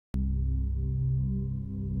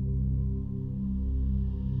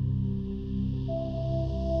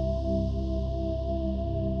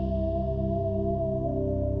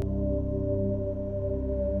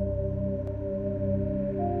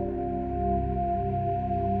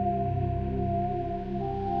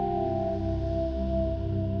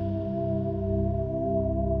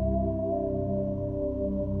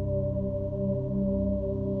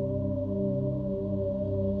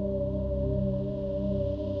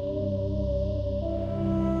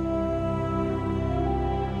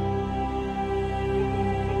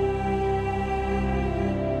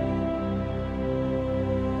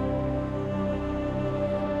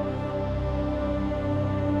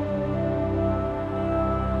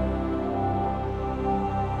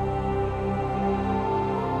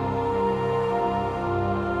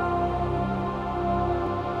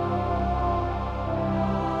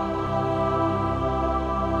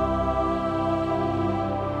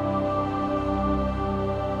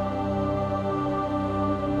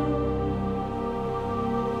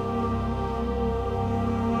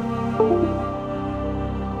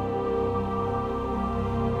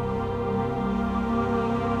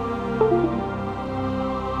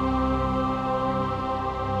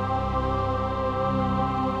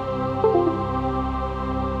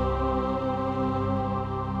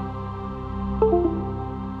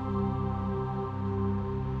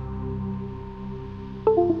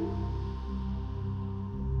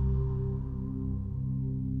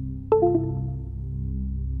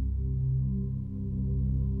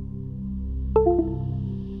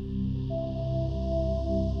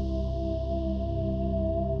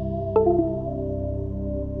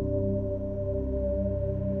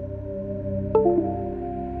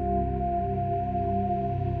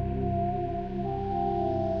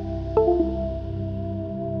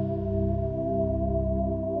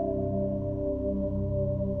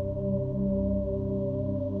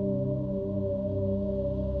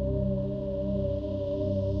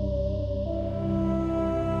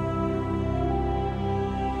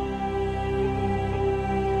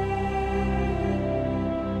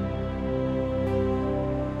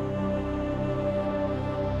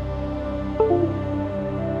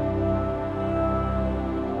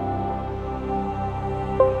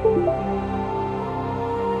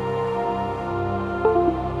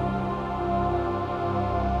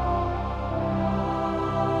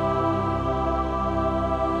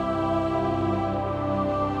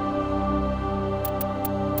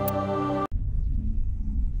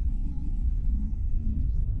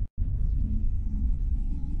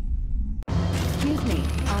Excuse me,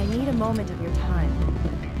 I need a moment of your time.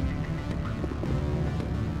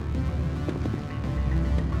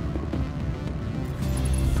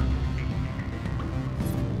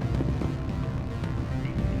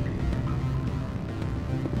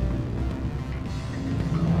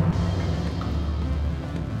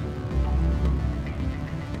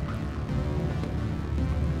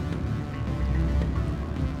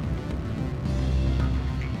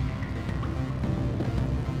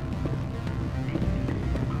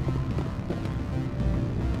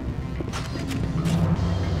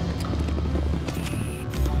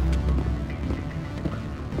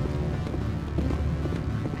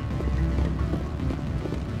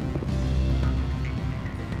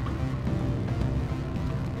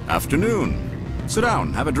 Afternoon. Sit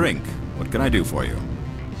down, have a drink. What can I do for you?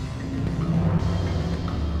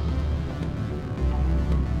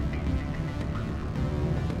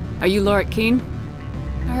 Are you Lord Keene?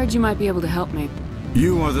 I heard you might be able to help me.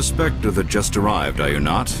 You are the Spectre that just arrived, are you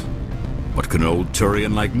not? What can an old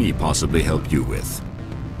Turian like me possibly help you with?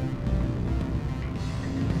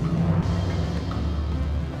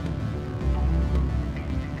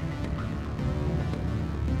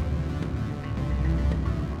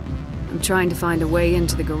 I'm trying to find a way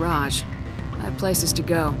into the garage. I have places to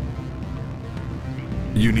go.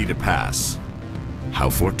 You need a pass. How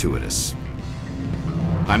fortuitous.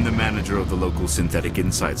 I'm the manager of the local Synthetic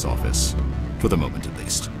Insights office. For the moment, at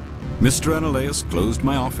least. Mr. Analaeus closed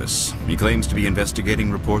my office. He claims to be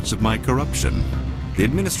investigating reports of my corruption. The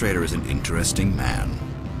administrator is an interesting man.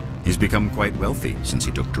 He's become quite wealthy since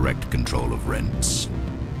he took direct control of rents.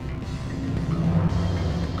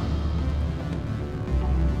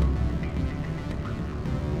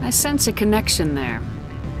 I sense a connection there.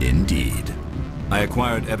 Indeed. I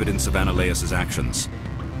acquired evidence of Analaeus' actions.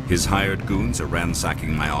 His hired goons are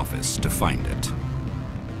ransacking my office to find it.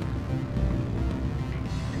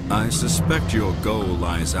 I suspect your goal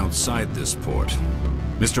lies outside this port.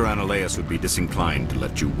 Mr. Analaeus would be disinclined to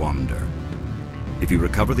let you wander. If you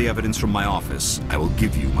recover the evidence from my office, I will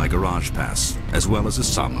give you my garage pass, as well as a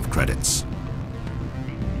sum of credits.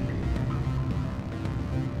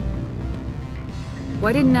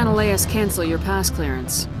 Why didn't Analaeus cancel your pass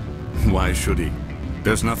clearance? Why should he?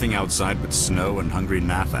 There's nothing outside but snow and hungry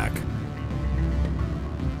Nathak.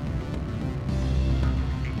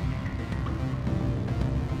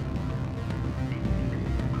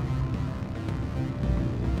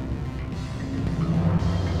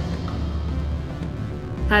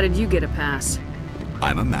 How did you get a pass?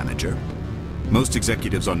 I'm a manager. Most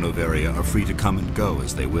executives on Noveria are free to come and go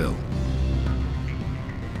as they will.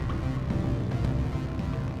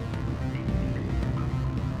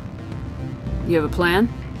 You have a plan?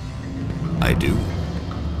 I do.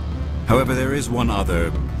 However, there is one other...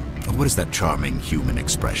 What is that charming human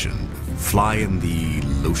expression? Fly in the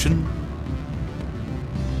lotion?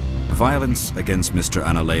 Violence against Mr.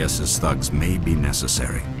 Analaeus' thugs may be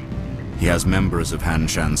necessary. He has members of Han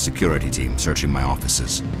Shan's security team searching my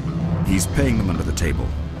offices. He's paying them under the table.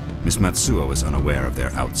 Miss Matsuo is unaware of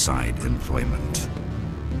their outside employment.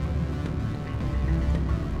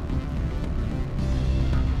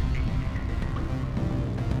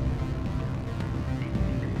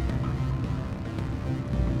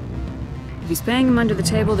 If he's paying them under the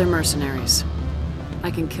table, they're mercenaries.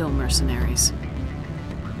 I can kill mercenaries.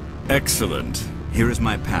 Excellent. Here is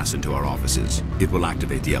my pass into our offices. It will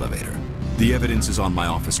activate the elevator. The evidence is on my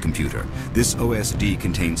office computer. This OSD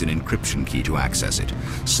contains an encryption key to access it.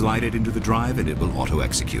 Slide it into the drive and it will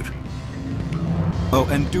auto-execute. Oh,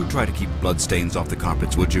 and do try to keep bloodstains off the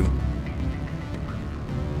carpets, would you?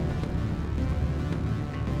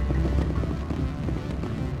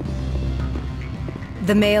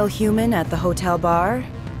 The male human at the hotel bar?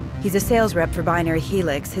 He's a sales rep for Binary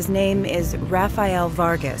Helix. His name is Rafael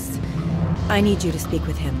Vargas. I need you to speak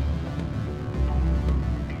with him.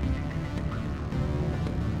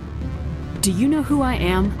 Do you know who I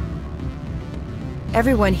am?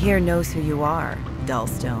 Everyone here knows who you are,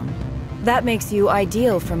 Dullstone. That makes you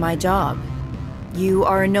ideal for my job. You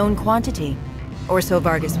are a known quantity, or so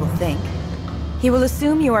Vargas will think. He will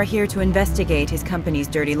assume you are here to investigate his company's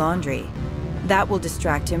dirty laundry. That will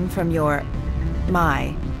distract him from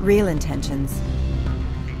my real intentions.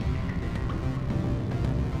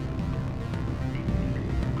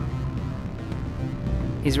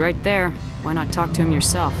 He's right there. Why not talk to him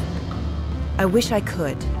yourself? I wish I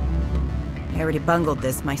could. I already bungled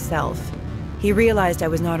this myself. He realized I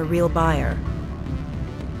was not a real buyer.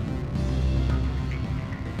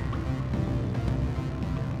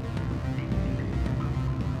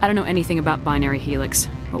 I don't know anything about Binary Helix.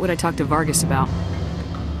 What would I talk to Vargas about?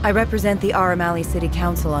 I represent the Aramali City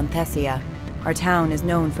Council on Thessia. Our town is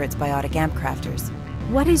known for its biotic amp crafters.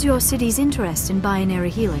 What is your city's interest in binary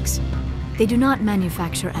helix? They do not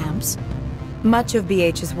manufacture amps. Much of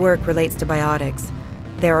BH's work relates to biotics.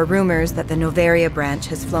 There are rumors that the Noveria branch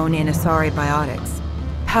has flown in Asari biotics.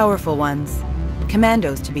 Powerful ones.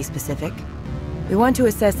 Commandos, to be specific. We want to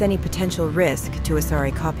assess any potential risk to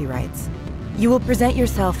Asari copyrights. You will present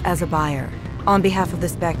yourself as a buyer, on behalf of the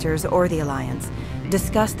Spectres or the Alliance.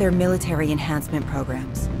 Discuss their military enhancement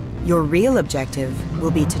programs. Your real objective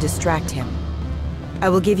will be to distract him. I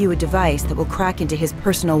will give you a device that will crack into his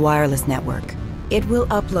personal wireless network. It will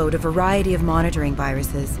upload a variety of monitoring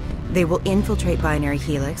viruses. They will infiltrate Binary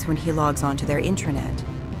Helix when he logs onto their intranet.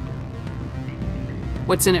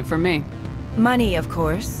 What's in it for me? Money, of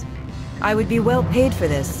course. I would be well paid for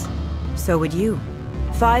this. So would you.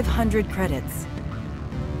 500 credits.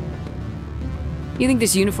 You think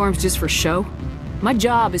this uniform's just for show? My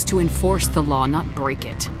job is to enforce the law, not break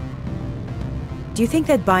it. Do you think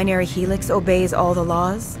that Binary Helix obeys all the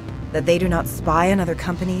laws? That they do not spy on other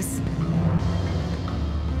companies?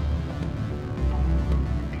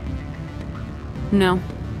 No,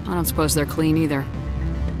 I don't suppose they're clean either.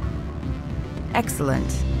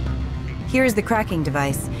 Excellent. Here is the cracking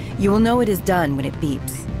device. You will know it is done when it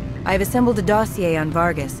beeps. I have assembled a dossier on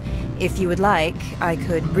Vargas. If you would like, I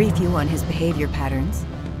could brief you on his behavior patterns.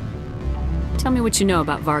 Tell me what you know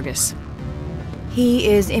about Vargas. He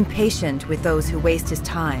is impatient with those who waste his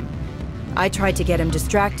time. I tried to get him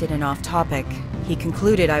distracted and off topic. He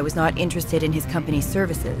concluded I was not interested in his company's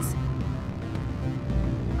services.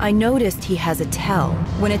 I noticed he has a tell.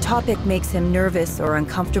 When a topic makes him nervous or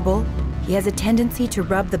uncomfortable, he has a tendency to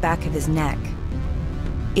rub the back of his neck.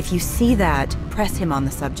 If you see that, press him on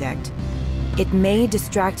the subject. It may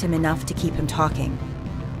distract him enough to keep him talking.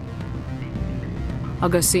 I'll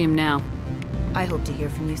go see him now. I hope to hear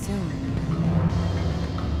from you soon.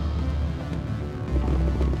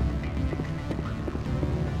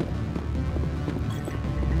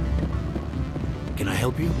 Can I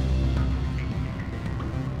help you?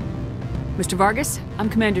 Mr. Vargas, I'm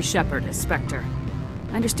Commander Shepard, a Spectre.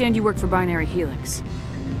 I understand you work for Binary Helix.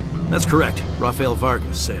 That's correct. Rafael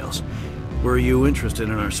Vargas, sales. Were you interested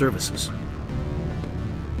in our services?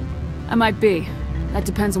 I might be. That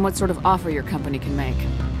depends on what sort of offer your company can make.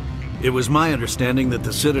 It was my understanding that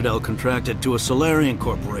the Citadel contracted to a Solarian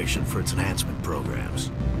corporation for its enhancement programs.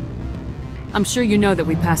 I'm sure you know that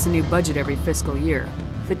we pass a new budget every fiscal year.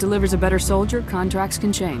 If it delivers a better soldier, contracts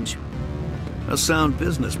can change. A sound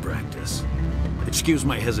business practice. Excuse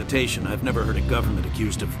my hesitation, I've never heard a government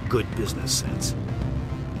accused of good business sense.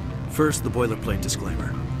 First, the boilerplate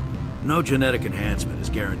disclaimer. No genetic enhancement is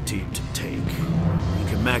guaranteed to take. You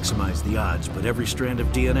can maximize the odds, but every strand of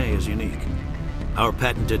DNA is unique. Our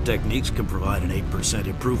patented techniques can provide an 8%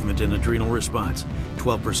 improvement in adrenal response,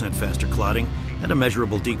 12% faster clotting, and a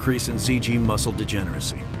measurable decrease in CG muscle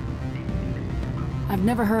degeneracy. I've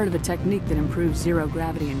never heard of a technique that improves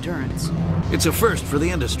zero-gravity endurance. It's a first for the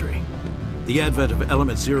industry. The advent of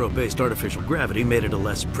Element Zero-based artificial gravity made it a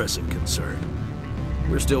less pressing concern.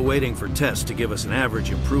 We're still waiting for tests to give us an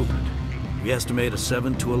average improvement. We estimate a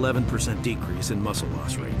 7 to 11% decrease in muscle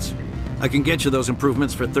loss rates. I can get you those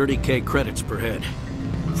improvements for 30K credits per head.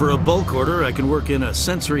 For a bulk order, I can work in a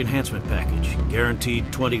sensory enhancement package,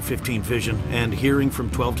 guaranteed 20/15 vision, and hearing from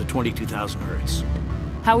 12 to 22,000 hertz.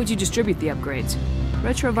 How would you distribute the upgrades?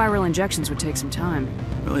 Retroviral injections would take some time.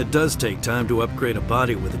 Well, it does take time to upgrade a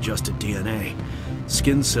body with adjusted DNA.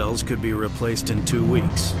 Skin cells could be replaced in 2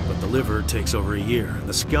 weeks, but the liver takes over a year, and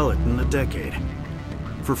the skeleton a decade.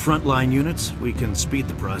 For frontline units, we can speed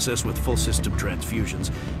the process with full system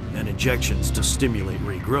transfusions and injections to stimulate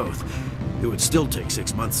regrowth. It would still take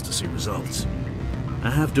 6 months to see results.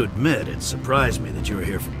 I have to admit, it surprised me that you were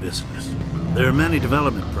here for business. There are many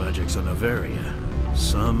development projects on Noveria,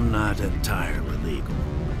 some not entirely legal.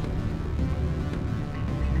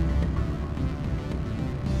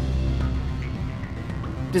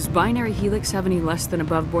 Does Binary Helix have any less than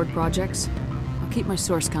above-board projects? I'll keep my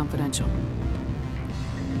source confidential.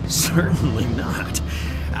 Certainly not.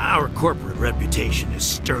 Our corporate reputation is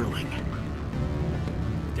sterling.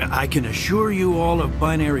 I can assure you all of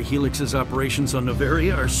Binary Helix's operations on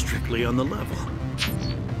Noveria are strictly on the level.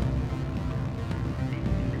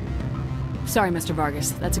 Sorry, Mr.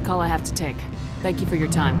 Vargas. That's a call I have to take. Thank you for your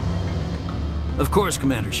time. Of course,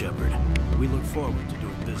 Commander Shepard. We look forward to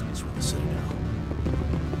doing business with the Citadel.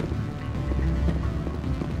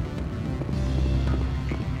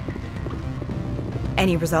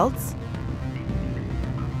 Any results?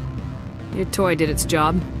 Your toy did its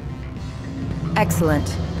job.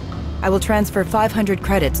 Excellent. I will transfer 500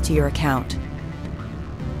 credits to your account.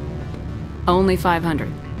 Only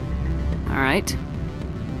 500. Alright.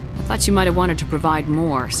 I thought you might have wanted to provide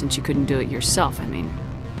more, since you couldn't do it yourself, I mean.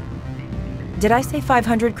 Did I say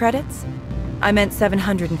 500 credits? I meant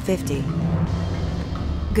 750.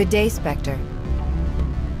 Good day, Spectre.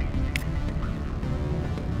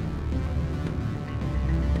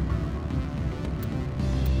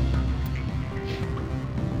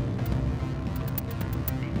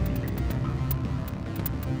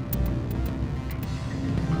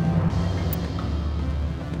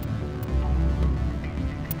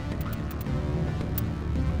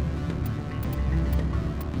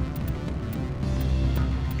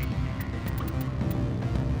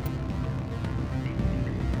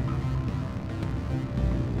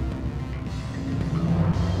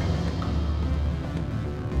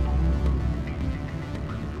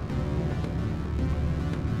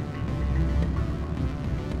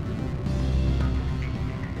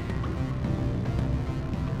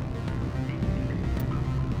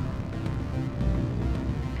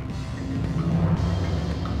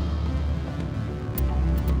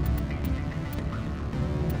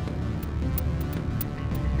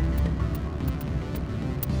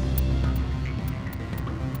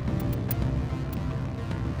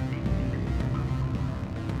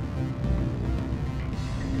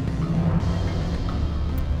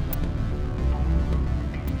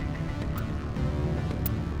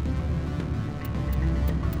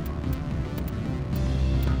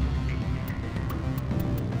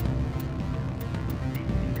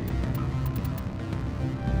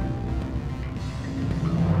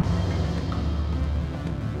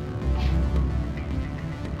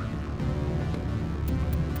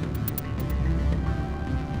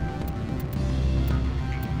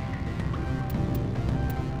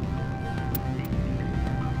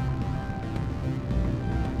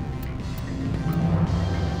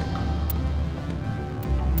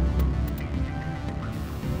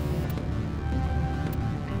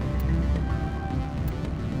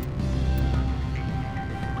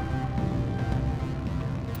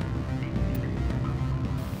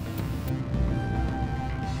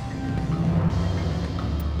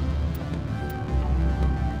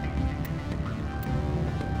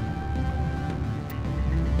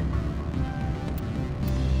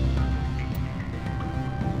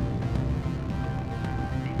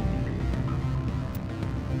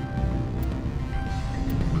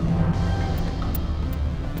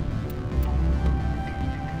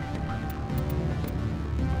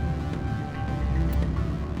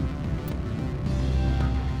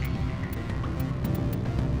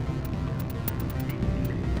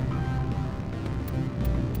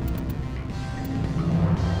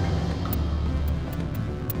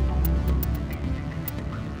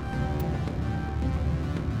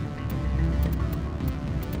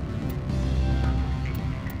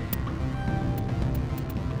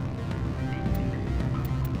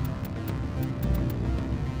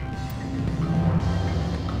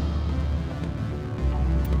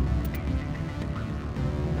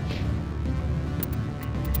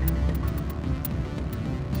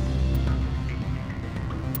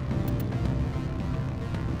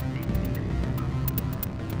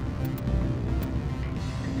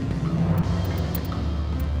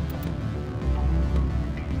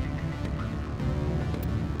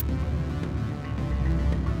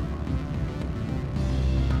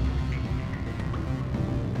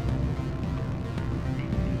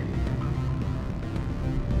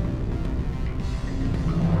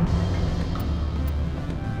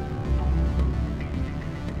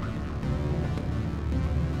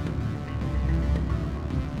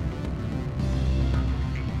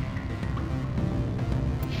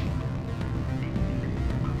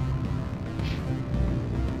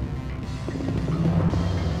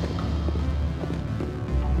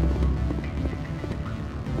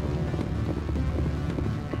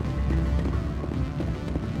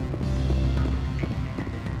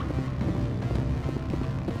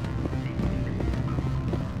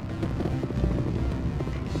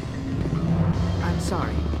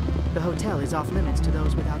 Sorry. The hotel is off limits to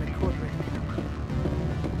those without a corporate account.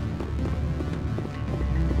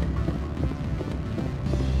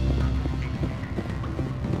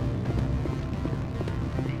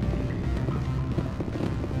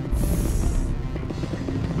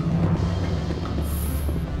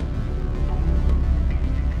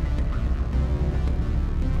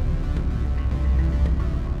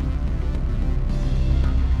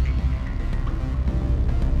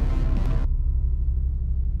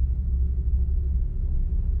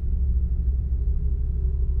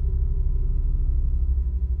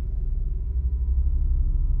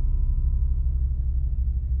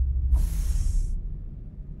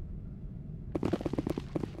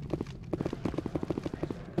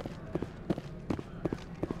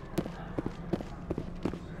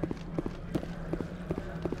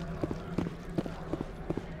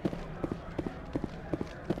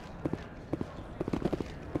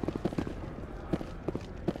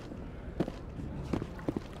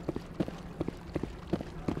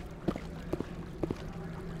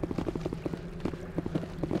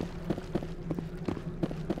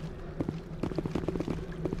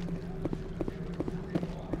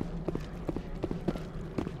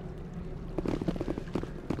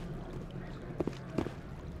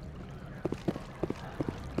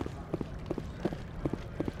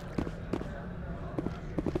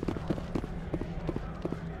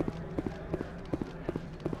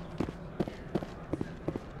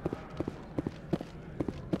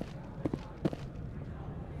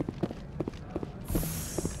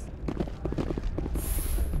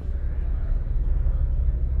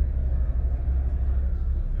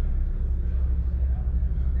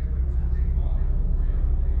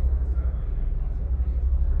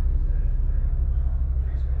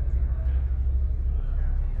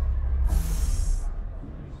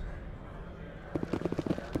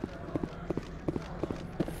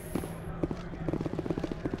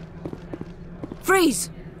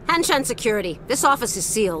 Freeze! Hanshan security. This office is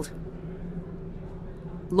sealed.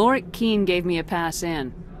 Lorik Keene gave me a pass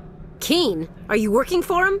in. Keene? Are you working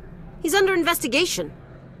for him? He's under investigation.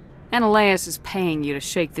 Ananias is paying you to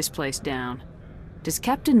shake this place down. Does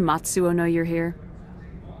Captain Matsuo know you're here?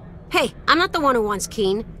 Hey, I'm not the one who wants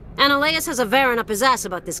Keene. Ananias has a Varen up his ass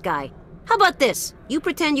about this guy. How about this? You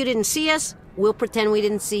pretend you didn't see us, we'll pretend we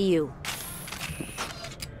didn't see you.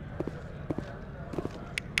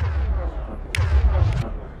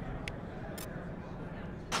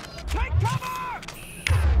 Take cover!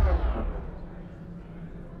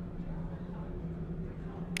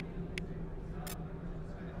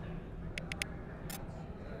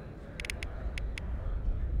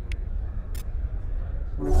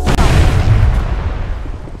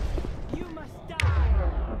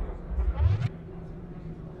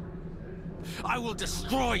 I will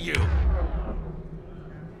destroy you!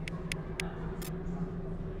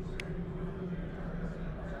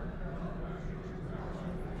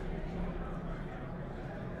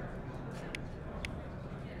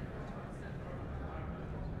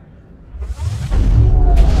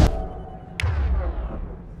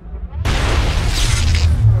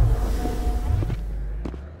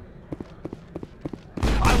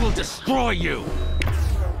 I will destroy you!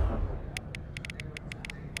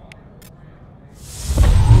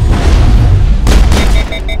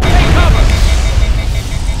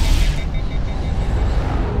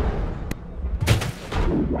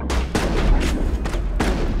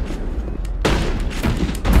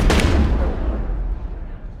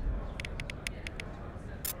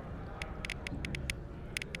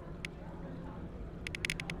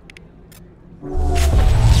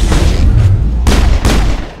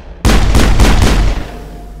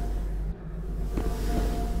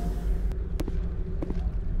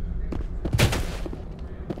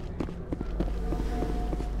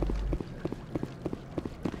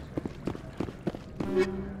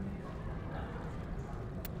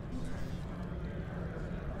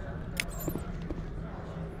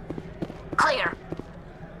 Clear.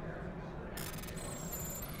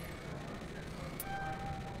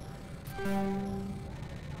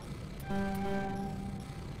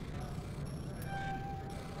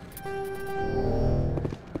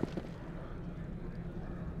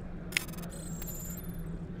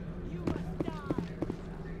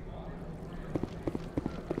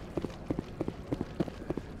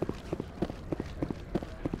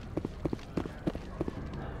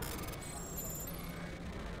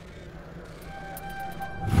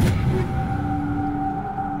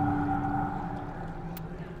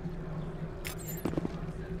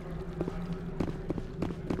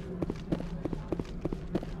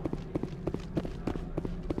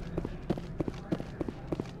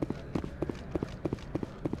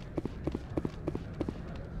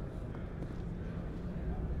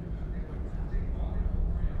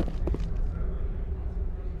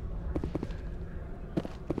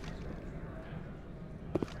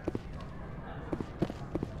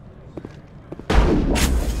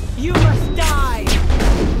 You must die!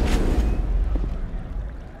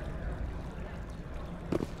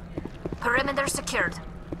 Perimeter secured.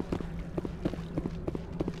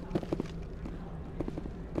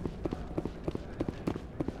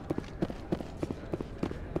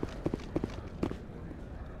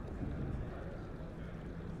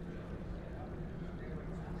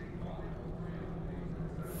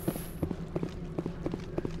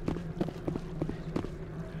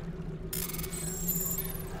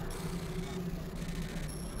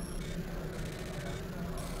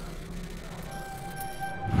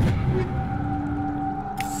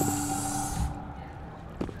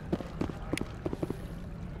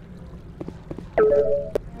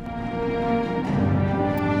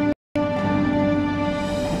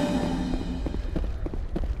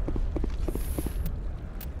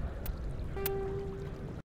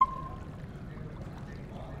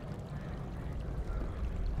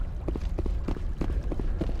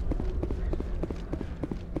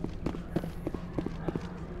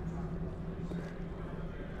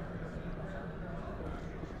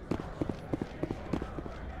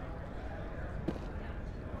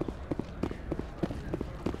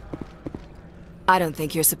 I don't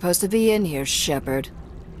think you're supposed to be in here, Shepard.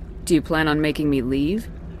 Do you plan on making me leave?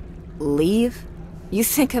 Leave? You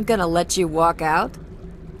think I'm gonna let you walk out?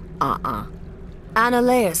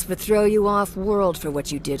 Ananias would throw you off-world for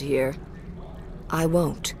what you did here. I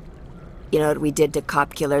won't. You know what we did to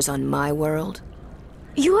cop killers on my world?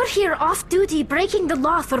 You're here off-duty breaking the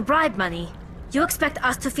law for bribe money. You expect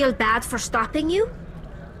us to feel bad for stopping you?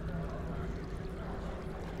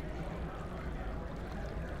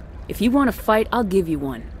 If you want to fight, I'll give you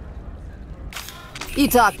one. You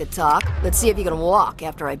talk the talk. Let's see if you can walk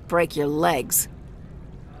after I break your legs.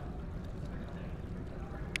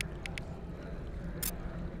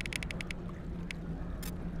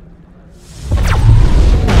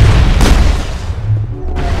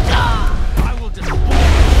 I will destroy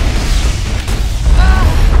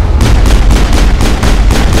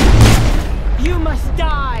you. You must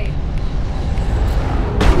die.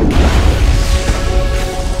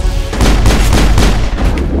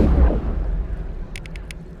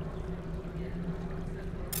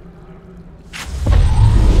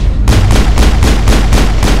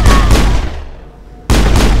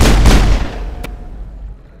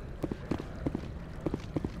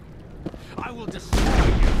 I will destroy you.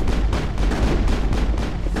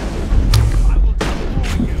 I will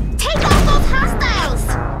destroy you. Take out those hostiles!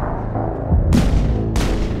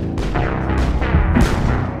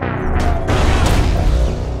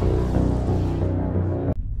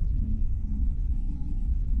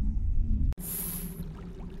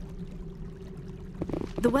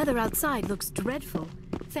 The weather outside looks dreadful.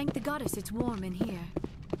 Thank the goddess it's warm in here.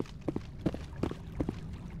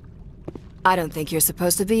 I don't think you're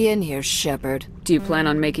supposed to be in here, Shepard. Do you plan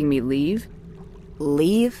on making me leave?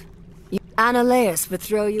 Leave? Annaleus would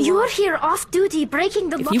throw you You're off. here off-duty breaking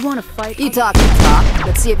the law. If you want to fight... You talk the talk.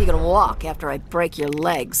 Let's see if you can walk after I break your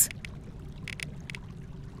legs.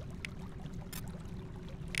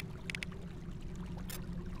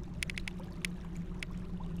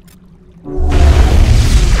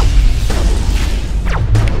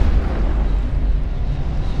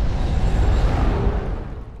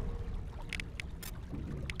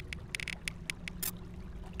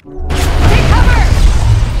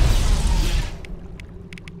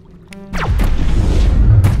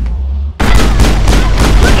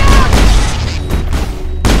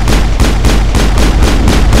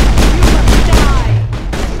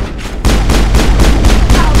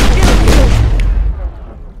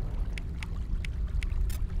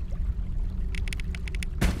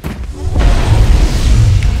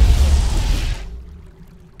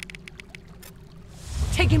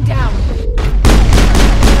 Take him down.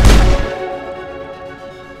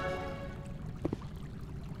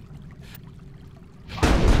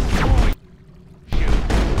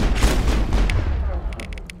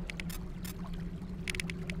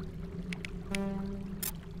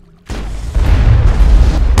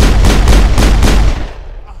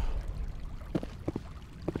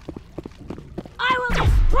 I will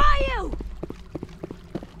destroy you!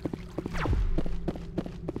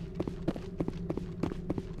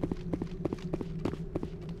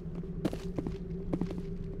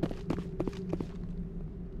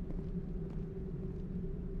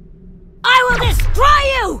 I will destroy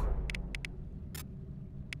you!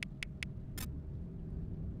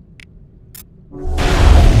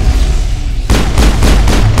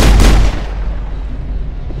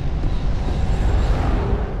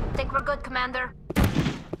 Think we're good, Commander?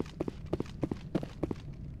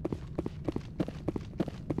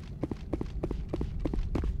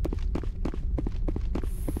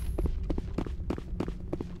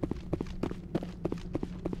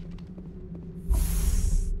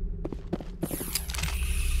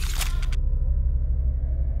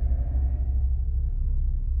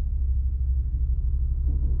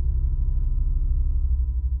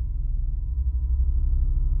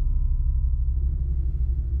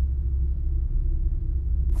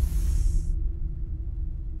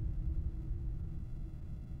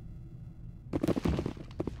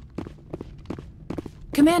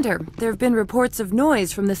 Commander, there have been reports of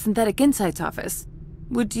noise from the Synthetic Insights office.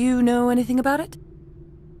 Would you know anything about it?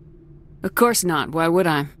 Of course not. Why would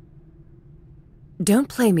I? Don't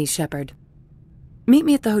play me, Shepard. Meet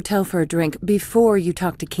me at the hotel for a drink before you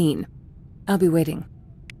talk to Keen. I'll be waiting.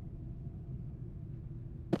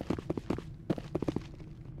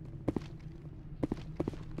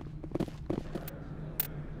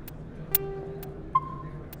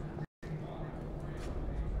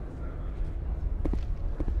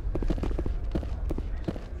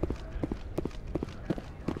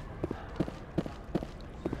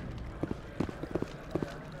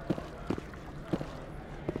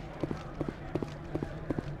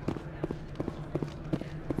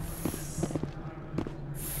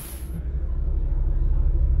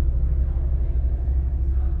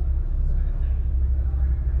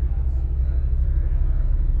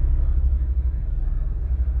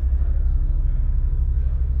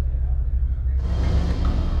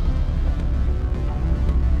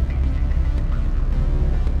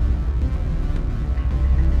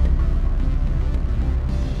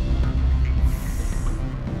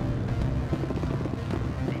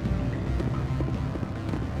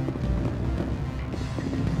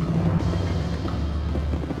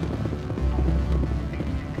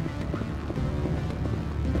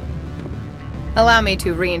 Allow me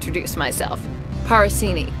to reintroduce myself.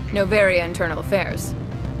 Parasini, Novaria Internal Affairs.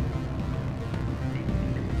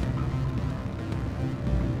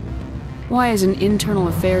 Why is an internal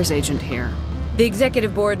affairs agent here? The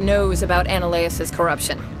executive board knows about Ananias'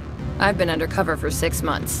 corruption. I've been undercover for 6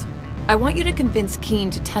 months. I want you to convince Keene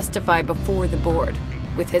to testify before the board.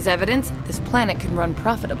 With his evidence, this planet can run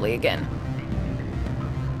profitably again.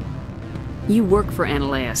 You work for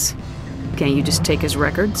Ananias. Can't you just take his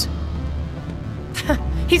records?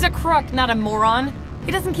 He's a crook, not a moron.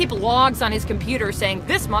 He doesn't keep logs on his computer saying,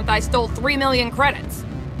 "This month I stole 3 million credits."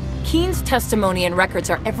 Keene's testimony and records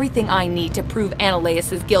are everything I need to prove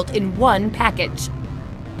Ananias' guilt in one package.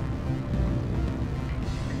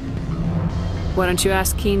 Why don't you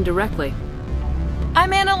ask Keene directly?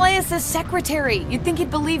 I'm Ananias' secretary. You'd think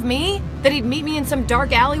he'd believe me? That he'd meet me in some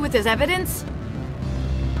dark alley with his evidence?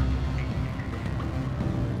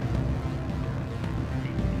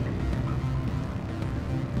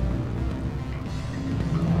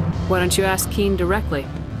 Why don't you ask Keene directly?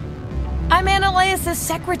 I'm Ananias'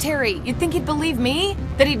 secretary. You'd think he'd believe me?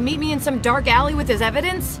 That he'd meet me in some dark alley with his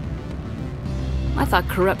evidence? I thought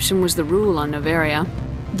corruption was the rule on Novaria.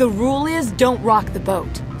 The rule is, don't rock the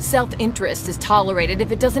boat. Self-interest is tolerated if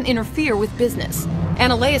it doesn't interfere with business.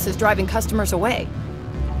 Ananias is driving customers away.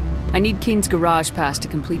 I need Keene's garage pass to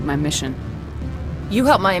complete my mission. You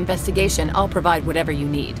help my investigation, I'll provide whatever you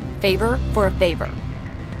need. Favor for a favor.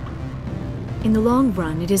 In the long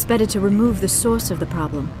run, it is better to remove the source of the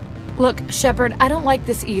problem. Look, Shepard, I don't like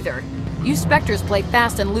this either. You Spectres play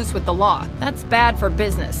fast and loose with the law. That's bad for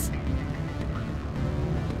business.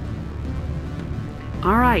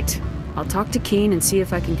 All right. I'll talk to Keene and see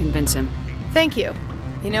if I can convince him. Thank you.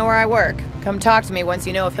 You know where I work. Come talk to me once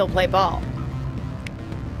you know if he'll play ball.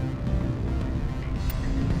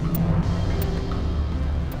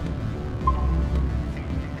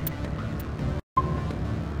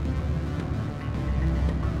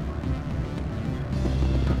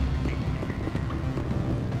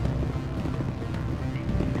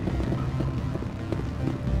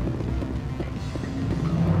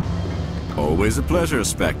 Always a pleasure,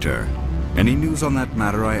 Spectre. Any news on that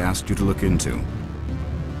matter I asked you to look into?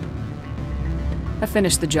 I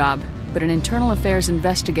finished the job, but an internal affairs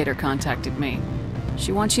investigator contacted me.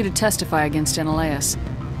 She wants you to testify against Ananias.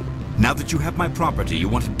 Now that you have my property, you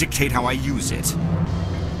want to dictate how I use it.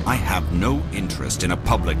 I have no interest in a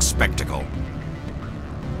public spectacle.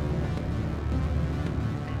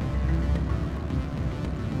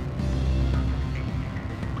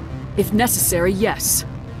 If necessary, yes.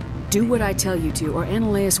 Do what I tell you to, or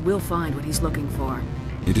Ananias will find what he's looking for.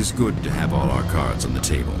 It is good to have all our cards on the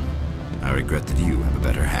table. I regret that you have a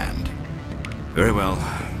better hand. Very well,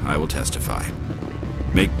 I will testify.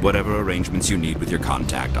 Make whatever arrangements you need with your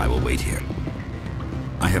contact. I will wait here.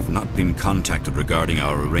 I have not been contacted regarding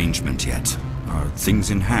our arrangement yet. Are things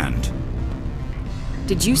in hand?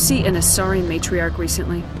 Did you see an Asari matriarch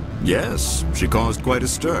recently? Yes, she caused quite a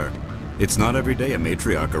stir. It's not every day a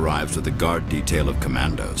matriarch arrives with a guard detail of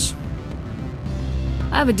commandos.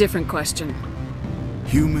 I have a different question.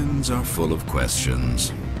 Humans are full of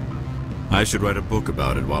questions. I should write a book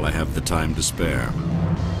about it while I have the time to spare.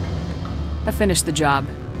 I finished the job,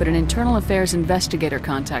 but an internal affairs investigator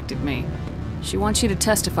contacted me. She wants you to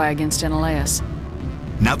testify against Ananias.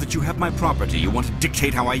 Now that you have my property, you want to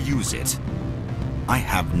dictate how I use it. I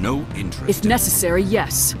have no interest. If necessary,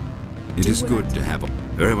 yes. It is good to have a...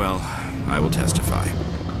 Very well, I will testify.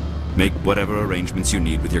 Make whatever arrangements you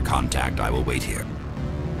need with your contact. I will wait here.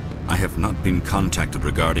 I have not been contacted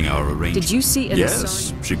regarding our arrangement. Did you see an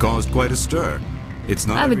Yes, she caused quite a stir. It's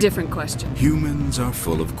not I have a different question. Humans are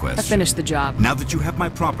full of questions. I finished the job. Now that you have my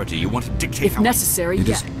property, you want to dictate if how necessary, It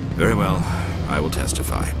yes. is... Very well, I will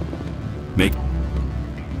testify. Make...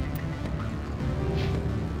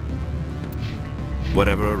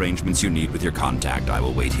 whatever arrangements you need with your contact. I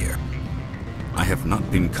will wait here. I have not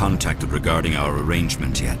been contacted regarding our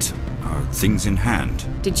arrangement yet. Are things in hand?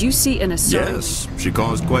 Did you see an Asari? Yes, she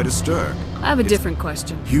caused quite a stir. I have a different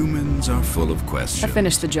question. Humans are full of questions. I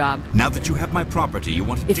finished the job. Now that you have my property, you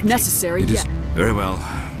want to if dictate... necessary, It yes. is... Very well,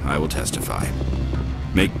 I will testify.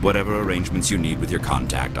 Make whatever arrangements you need with your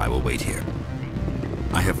contact. I will wait here.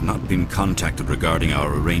 I have not been contacted regarding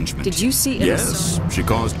our arrangement. Did you see an Yes, Asari? she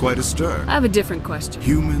caused quite a stir. I have a different question.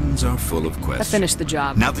 Humans are full of questions. I finished the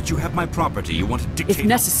job. Now that you have my property, you want to dictate... if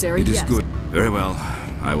necessary, It is yes. good. Very well,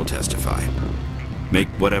 I will testify. Make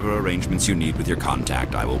whatever arrangements you need with your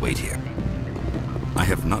contact. I will wait here. I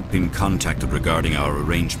have not been contacted regarding our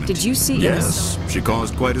arrangement. Did you see Yes, she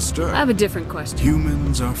caused quite a stir. I have a different question.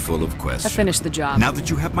 Humans are full of questions. I finished the job. Now that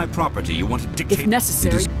you have my property, you want to dictate... if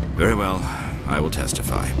necessary... Very well, I will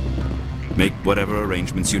testify. Make whatever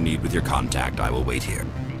arrangements you need with your contact. I will wait here.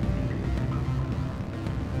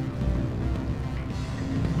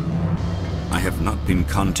 I have not been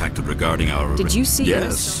contacted regarding our... Did you see...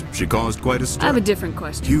 Yes, she caused quite a stir. I have a different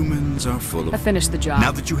question. Humans are full of... I finished the job.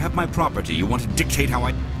 Now that you have my property, you want to dictate how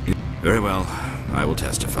I... Very well, I will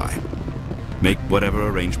testify. Make whatever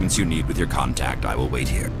arrangements you need with your contact. I will wait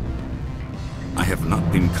here. I have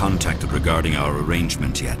not been contacted regarding our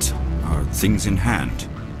arrangement yet. Are things in hand?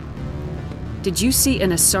 Did you see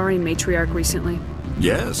an Asari matriarch recently?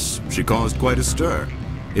 Yes, she caused quite a stir.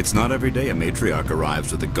 It's not every day a matriarch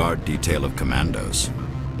arrives with a guard detail of commandos.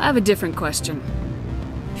 I have a different question.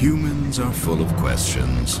 Humans are full of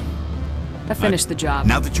questions. I finished the job.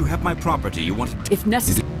 Now that you have my property, you want to... If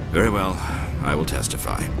necessary... Very well, I will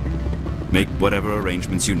testify. Make whatever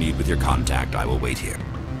arrangements you need with your contact. I will wait here.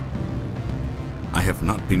 I have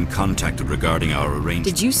not been contacted regarding our arrangement.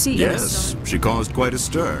 Did you see... Yes, she caused quite a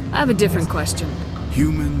stir. I have a different question.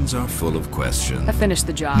 Humans are full of questions. I finished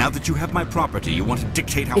the job. Now that you have my property, you want to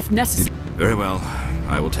dictate how... If necessary... Very well,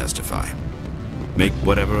 I will testify. Make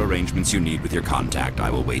whatever arrangements you need with your contact. I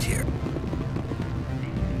will wait here.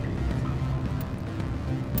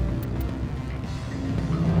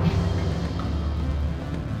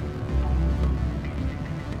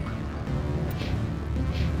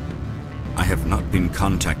 I have not been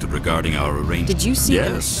contacted regarding our arrangement. Did you see...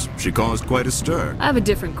 Yes, she caused quite a stir. I have a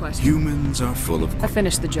different question. Humans are full of... I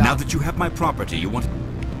finished the job. Now that you have my property, you want...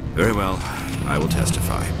 Very well, I will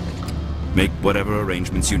testify. Make whatever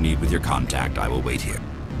arrangements you need with your contact. I will wait here.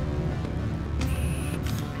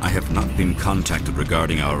 I have not been contacted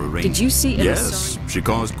regarding our arrangement. Did you see... Yes, she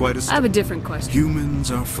caused quite a stir. I have a different question.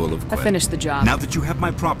 Humans are full of... I finished the job. Now that you have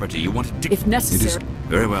my property, you want to... If necessary...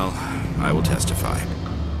 Very well, I will testify.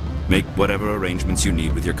 Make whatever arrangements you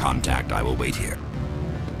need with your contact. I will wait here.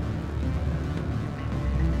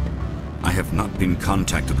 I have not been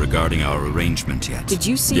contacted regarding our arrangement yet. Did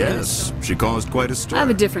you see... Yes, she caused quite a stir. I have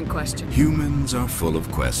a different question. Humans are full of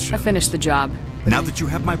questions. I finished the job. Now that you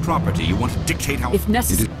have my property, you want to dictate how... If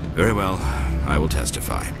necessary... Very well, I will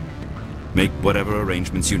testify. Make whatever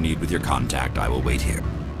arrangements you need with your contact. I will wait here.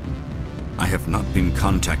 I have not been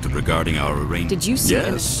contacted regarding our arrangement. Did you see...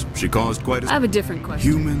 Yes, she caused quite a... I have a different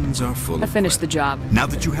question. Humans are full of... I finished the job. Now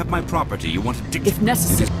that you have my property, you want to dictate... If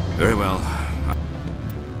necessary... Very well.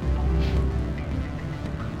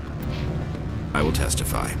 I will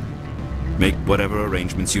testify. Make whatever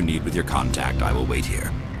arrangements you need with your contact. I will wait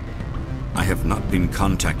here. I have not been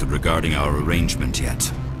contacted regarding our arrangement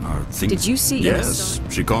yet. Are things... Did you see... Yes,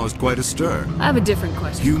 she caused quite a stir. I have a different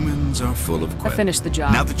question. Humans are full of... I finished the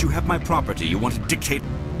job. Now that you have my property, you want to dictate...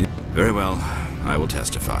 Very well, I will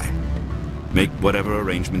testify. Make whatever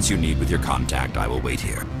arrangements you need with your contact. I will wait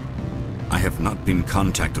here. I have not been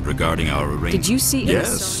contacted regarding our arrangement. Did you see...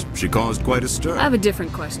 Yes, she caused quite a stir. I have a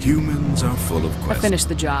different question. Humans are full of questions. I finished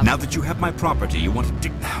the job. Now that you have my property, you want to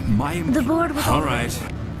The board was... All right.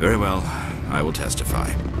 Very well, I will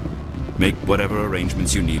testify. Make whatever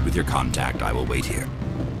arrangements you need with your contact. I will wait here.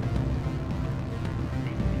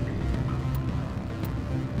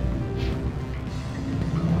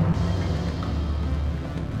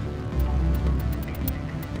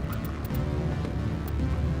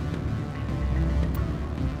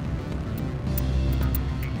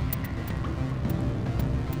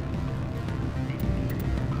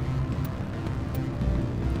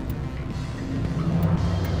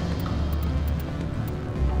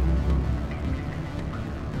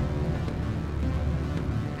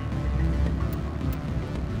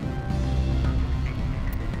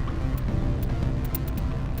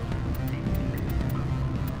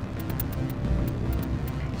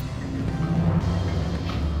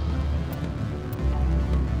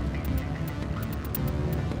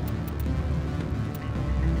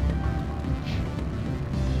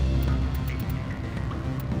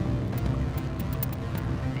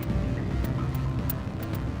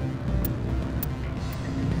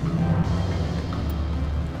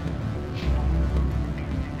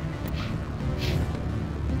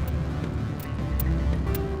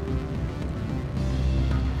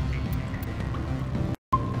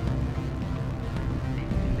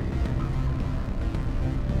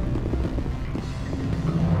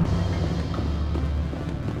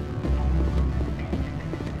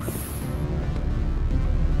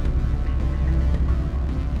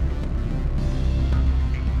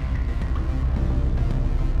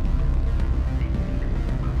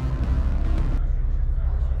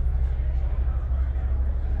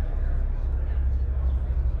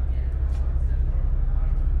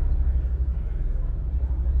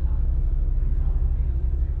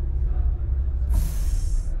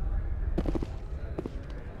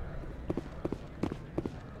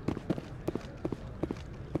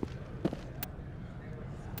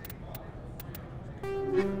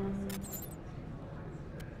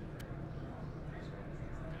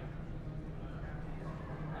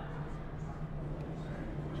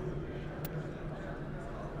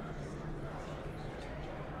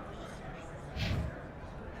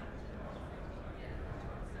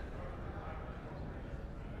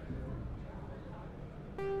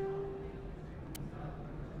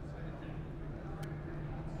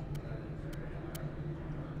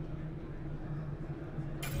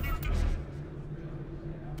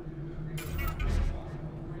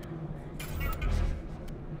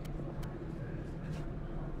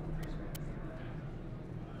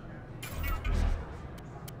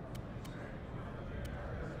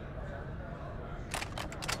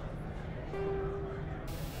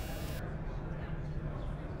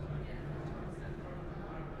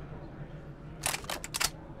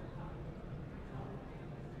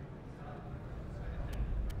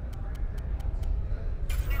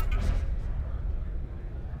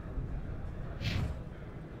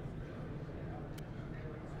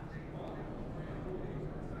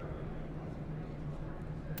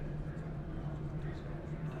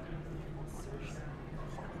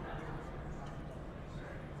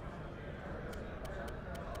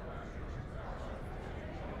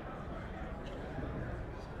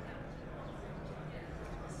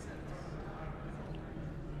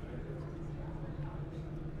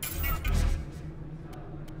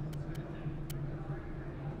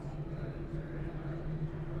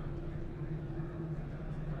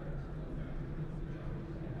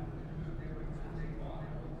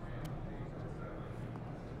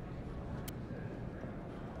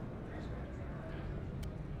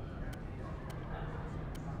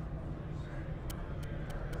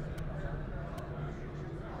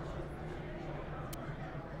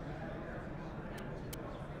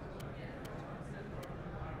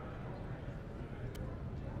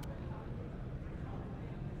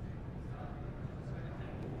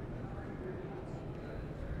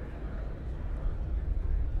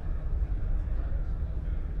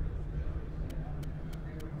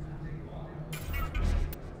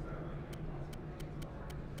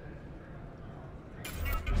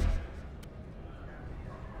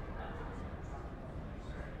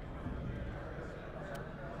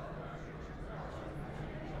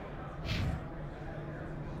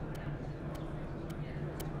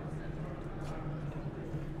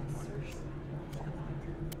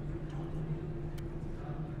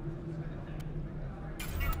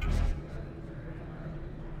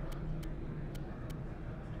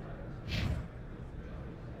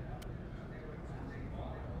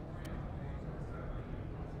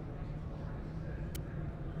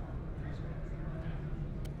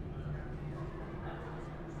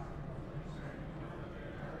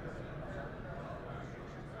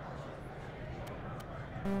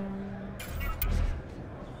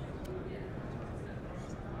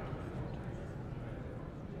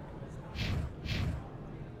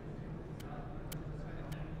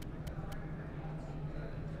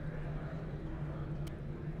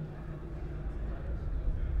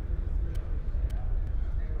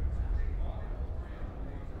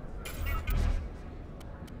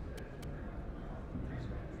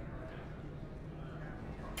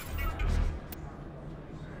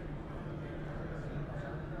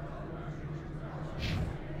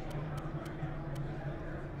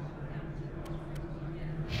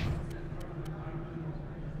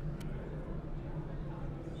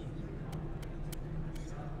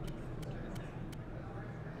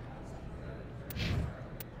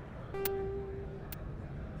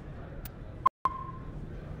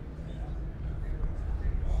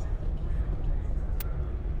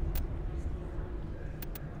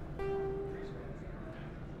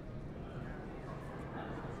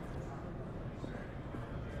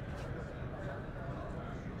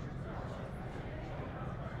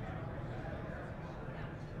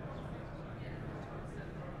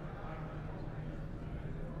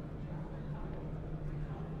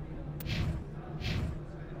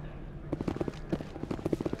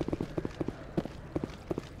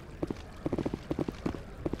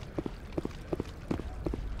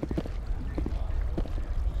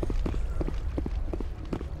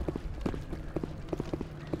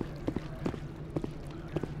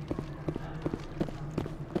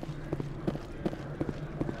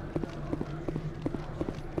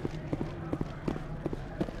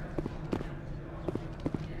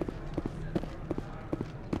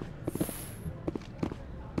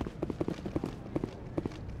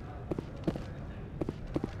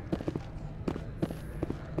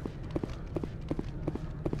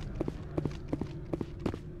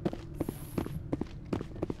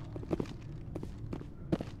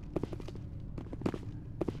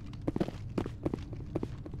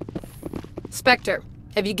 Spectre,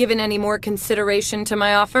 have you given any more consideration to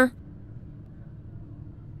my offer?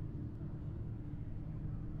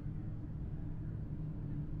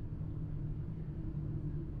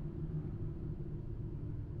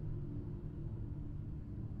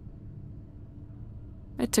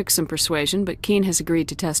 It took some persuasion, but Keen has agreed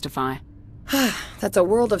to testify. That's a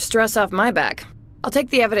world of stress off my back. I'll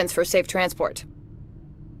take the evidence for safe transport.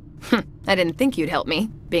 I didn't think you'd help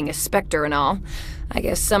me, being a Spectre and all. I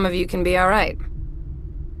guess some of you can be alright.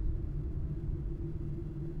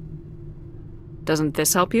 Doesn't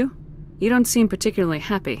this help you? You don't seem particularly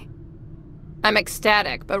happy. I'm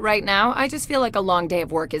ecstatic, but right now, I just feel like a long day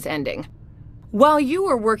of work is ending. While you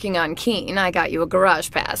were working on Keen, I got you a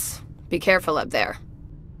garage pass. Be careful up there.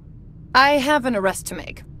 I have an arrest to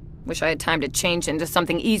make. Wish I had time to change into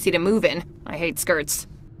something easy to move in. I hate skirts.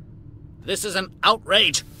 This is an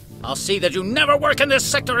outrage. I'll see that you never work in this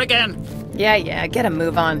sector again. Yeah, get a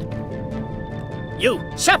move on. You,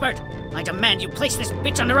 Shepard! I demand you place this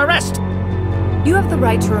bitch under arrest! You have the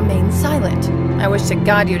right to remain silent. I wish to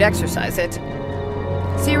God you'd exercise it.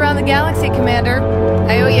 See you around the galaxy, Commander.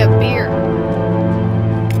 I owe you a beer.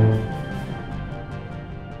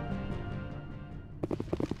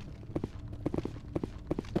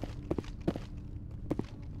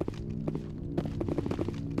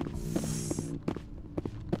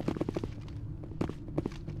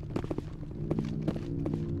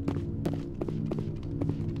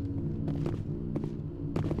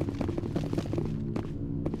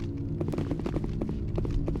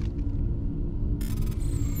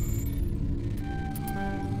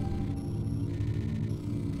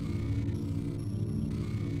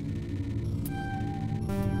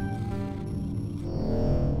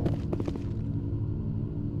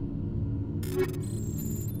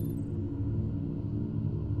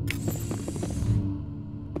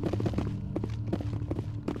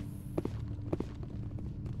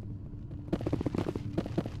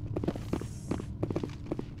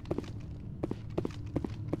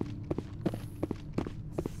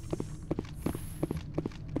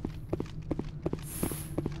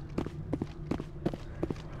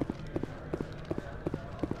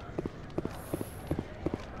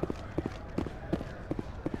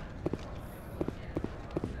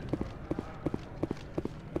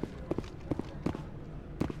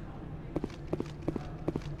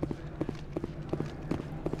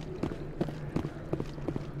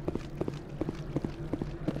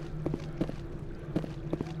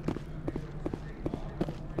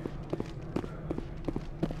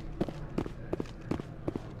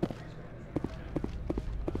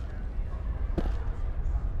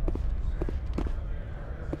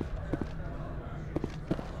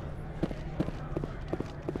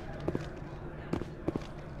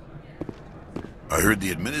 I heard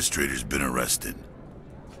the administrator's been arrested.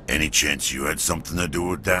 Any chance you had something to do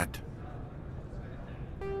with that?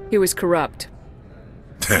 He was corrupt.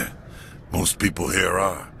 Most people here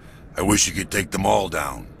are. I wish you could take them all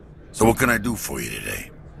down. So what can I do for you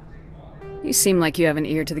today? You seem like you have an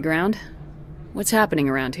ear to the ground. What's happening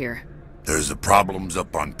around here? There's the problems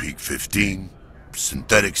up on Peak 15.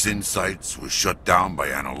 Synthetics Insights was shut down by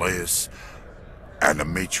Annaleus. And the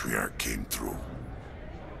matriarch came through.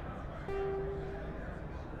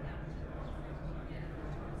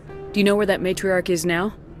 Do you know where that matriarch is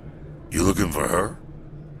now? You looking for her?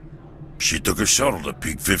 She took a shuttle to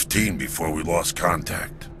Peak 15 before we lost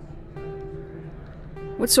contact.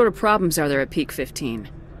 What sort of problems are there at Peak 15?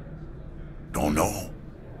 Don't know.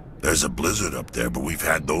 There's a blizzard up there, but we've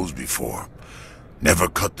had those before. Never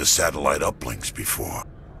cut the satellite uplinks before.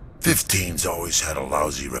 15's always had a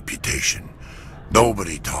lousy reputation.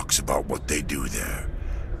 Nobody talks about what they do there.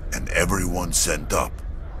 And everyone sent up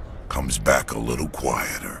comes back a little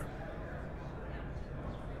quieter.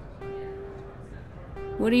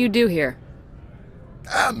 What do you do here?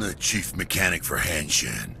 I'm the chief mechanic for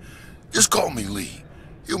Hanshan. Just call me Lee.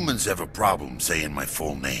 Humans have a problem saying my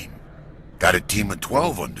full name. Got a team of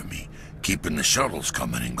 12 under me, keeping the shuttles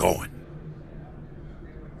coming and going.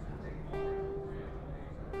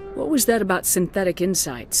 What was that about Synthetic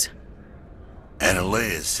Insights?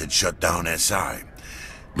 Annaleus had shut down SI.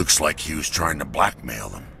 Looks like he was trying to blackmail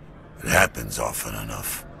them. It happens often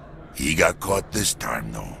enough. He got caught this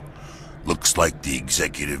time, though. Looks like the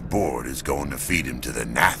executive board is going to feed him to the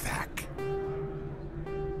Nathak.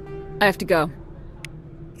 I have to go.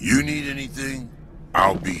 You need anything?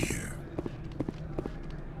 I'll be here.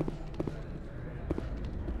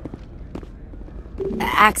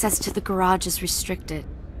 Access to the garage is restricted.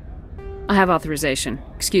 I have authorization.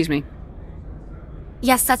 Excuse me.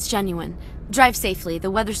 Yes, that's genuine. Drive safely.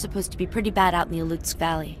 The weather's supposed to be pretty bad out in the Alutsk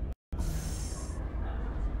Valley.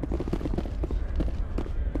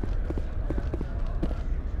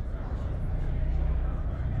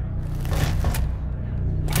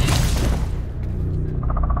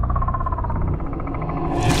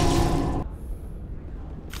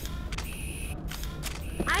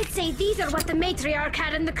 Let's say these are what the matriarch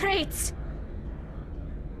had in the crates.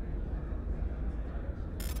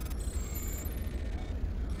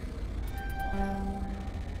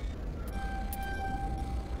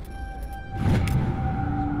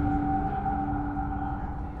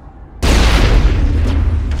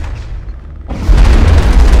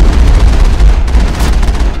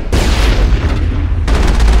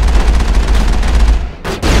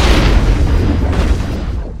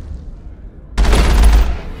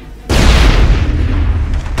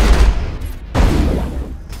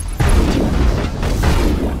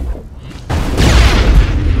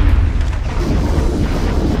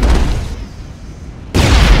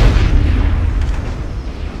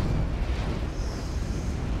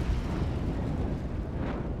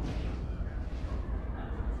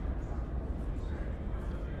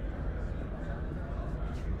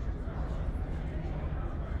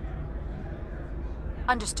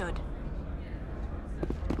 Understood.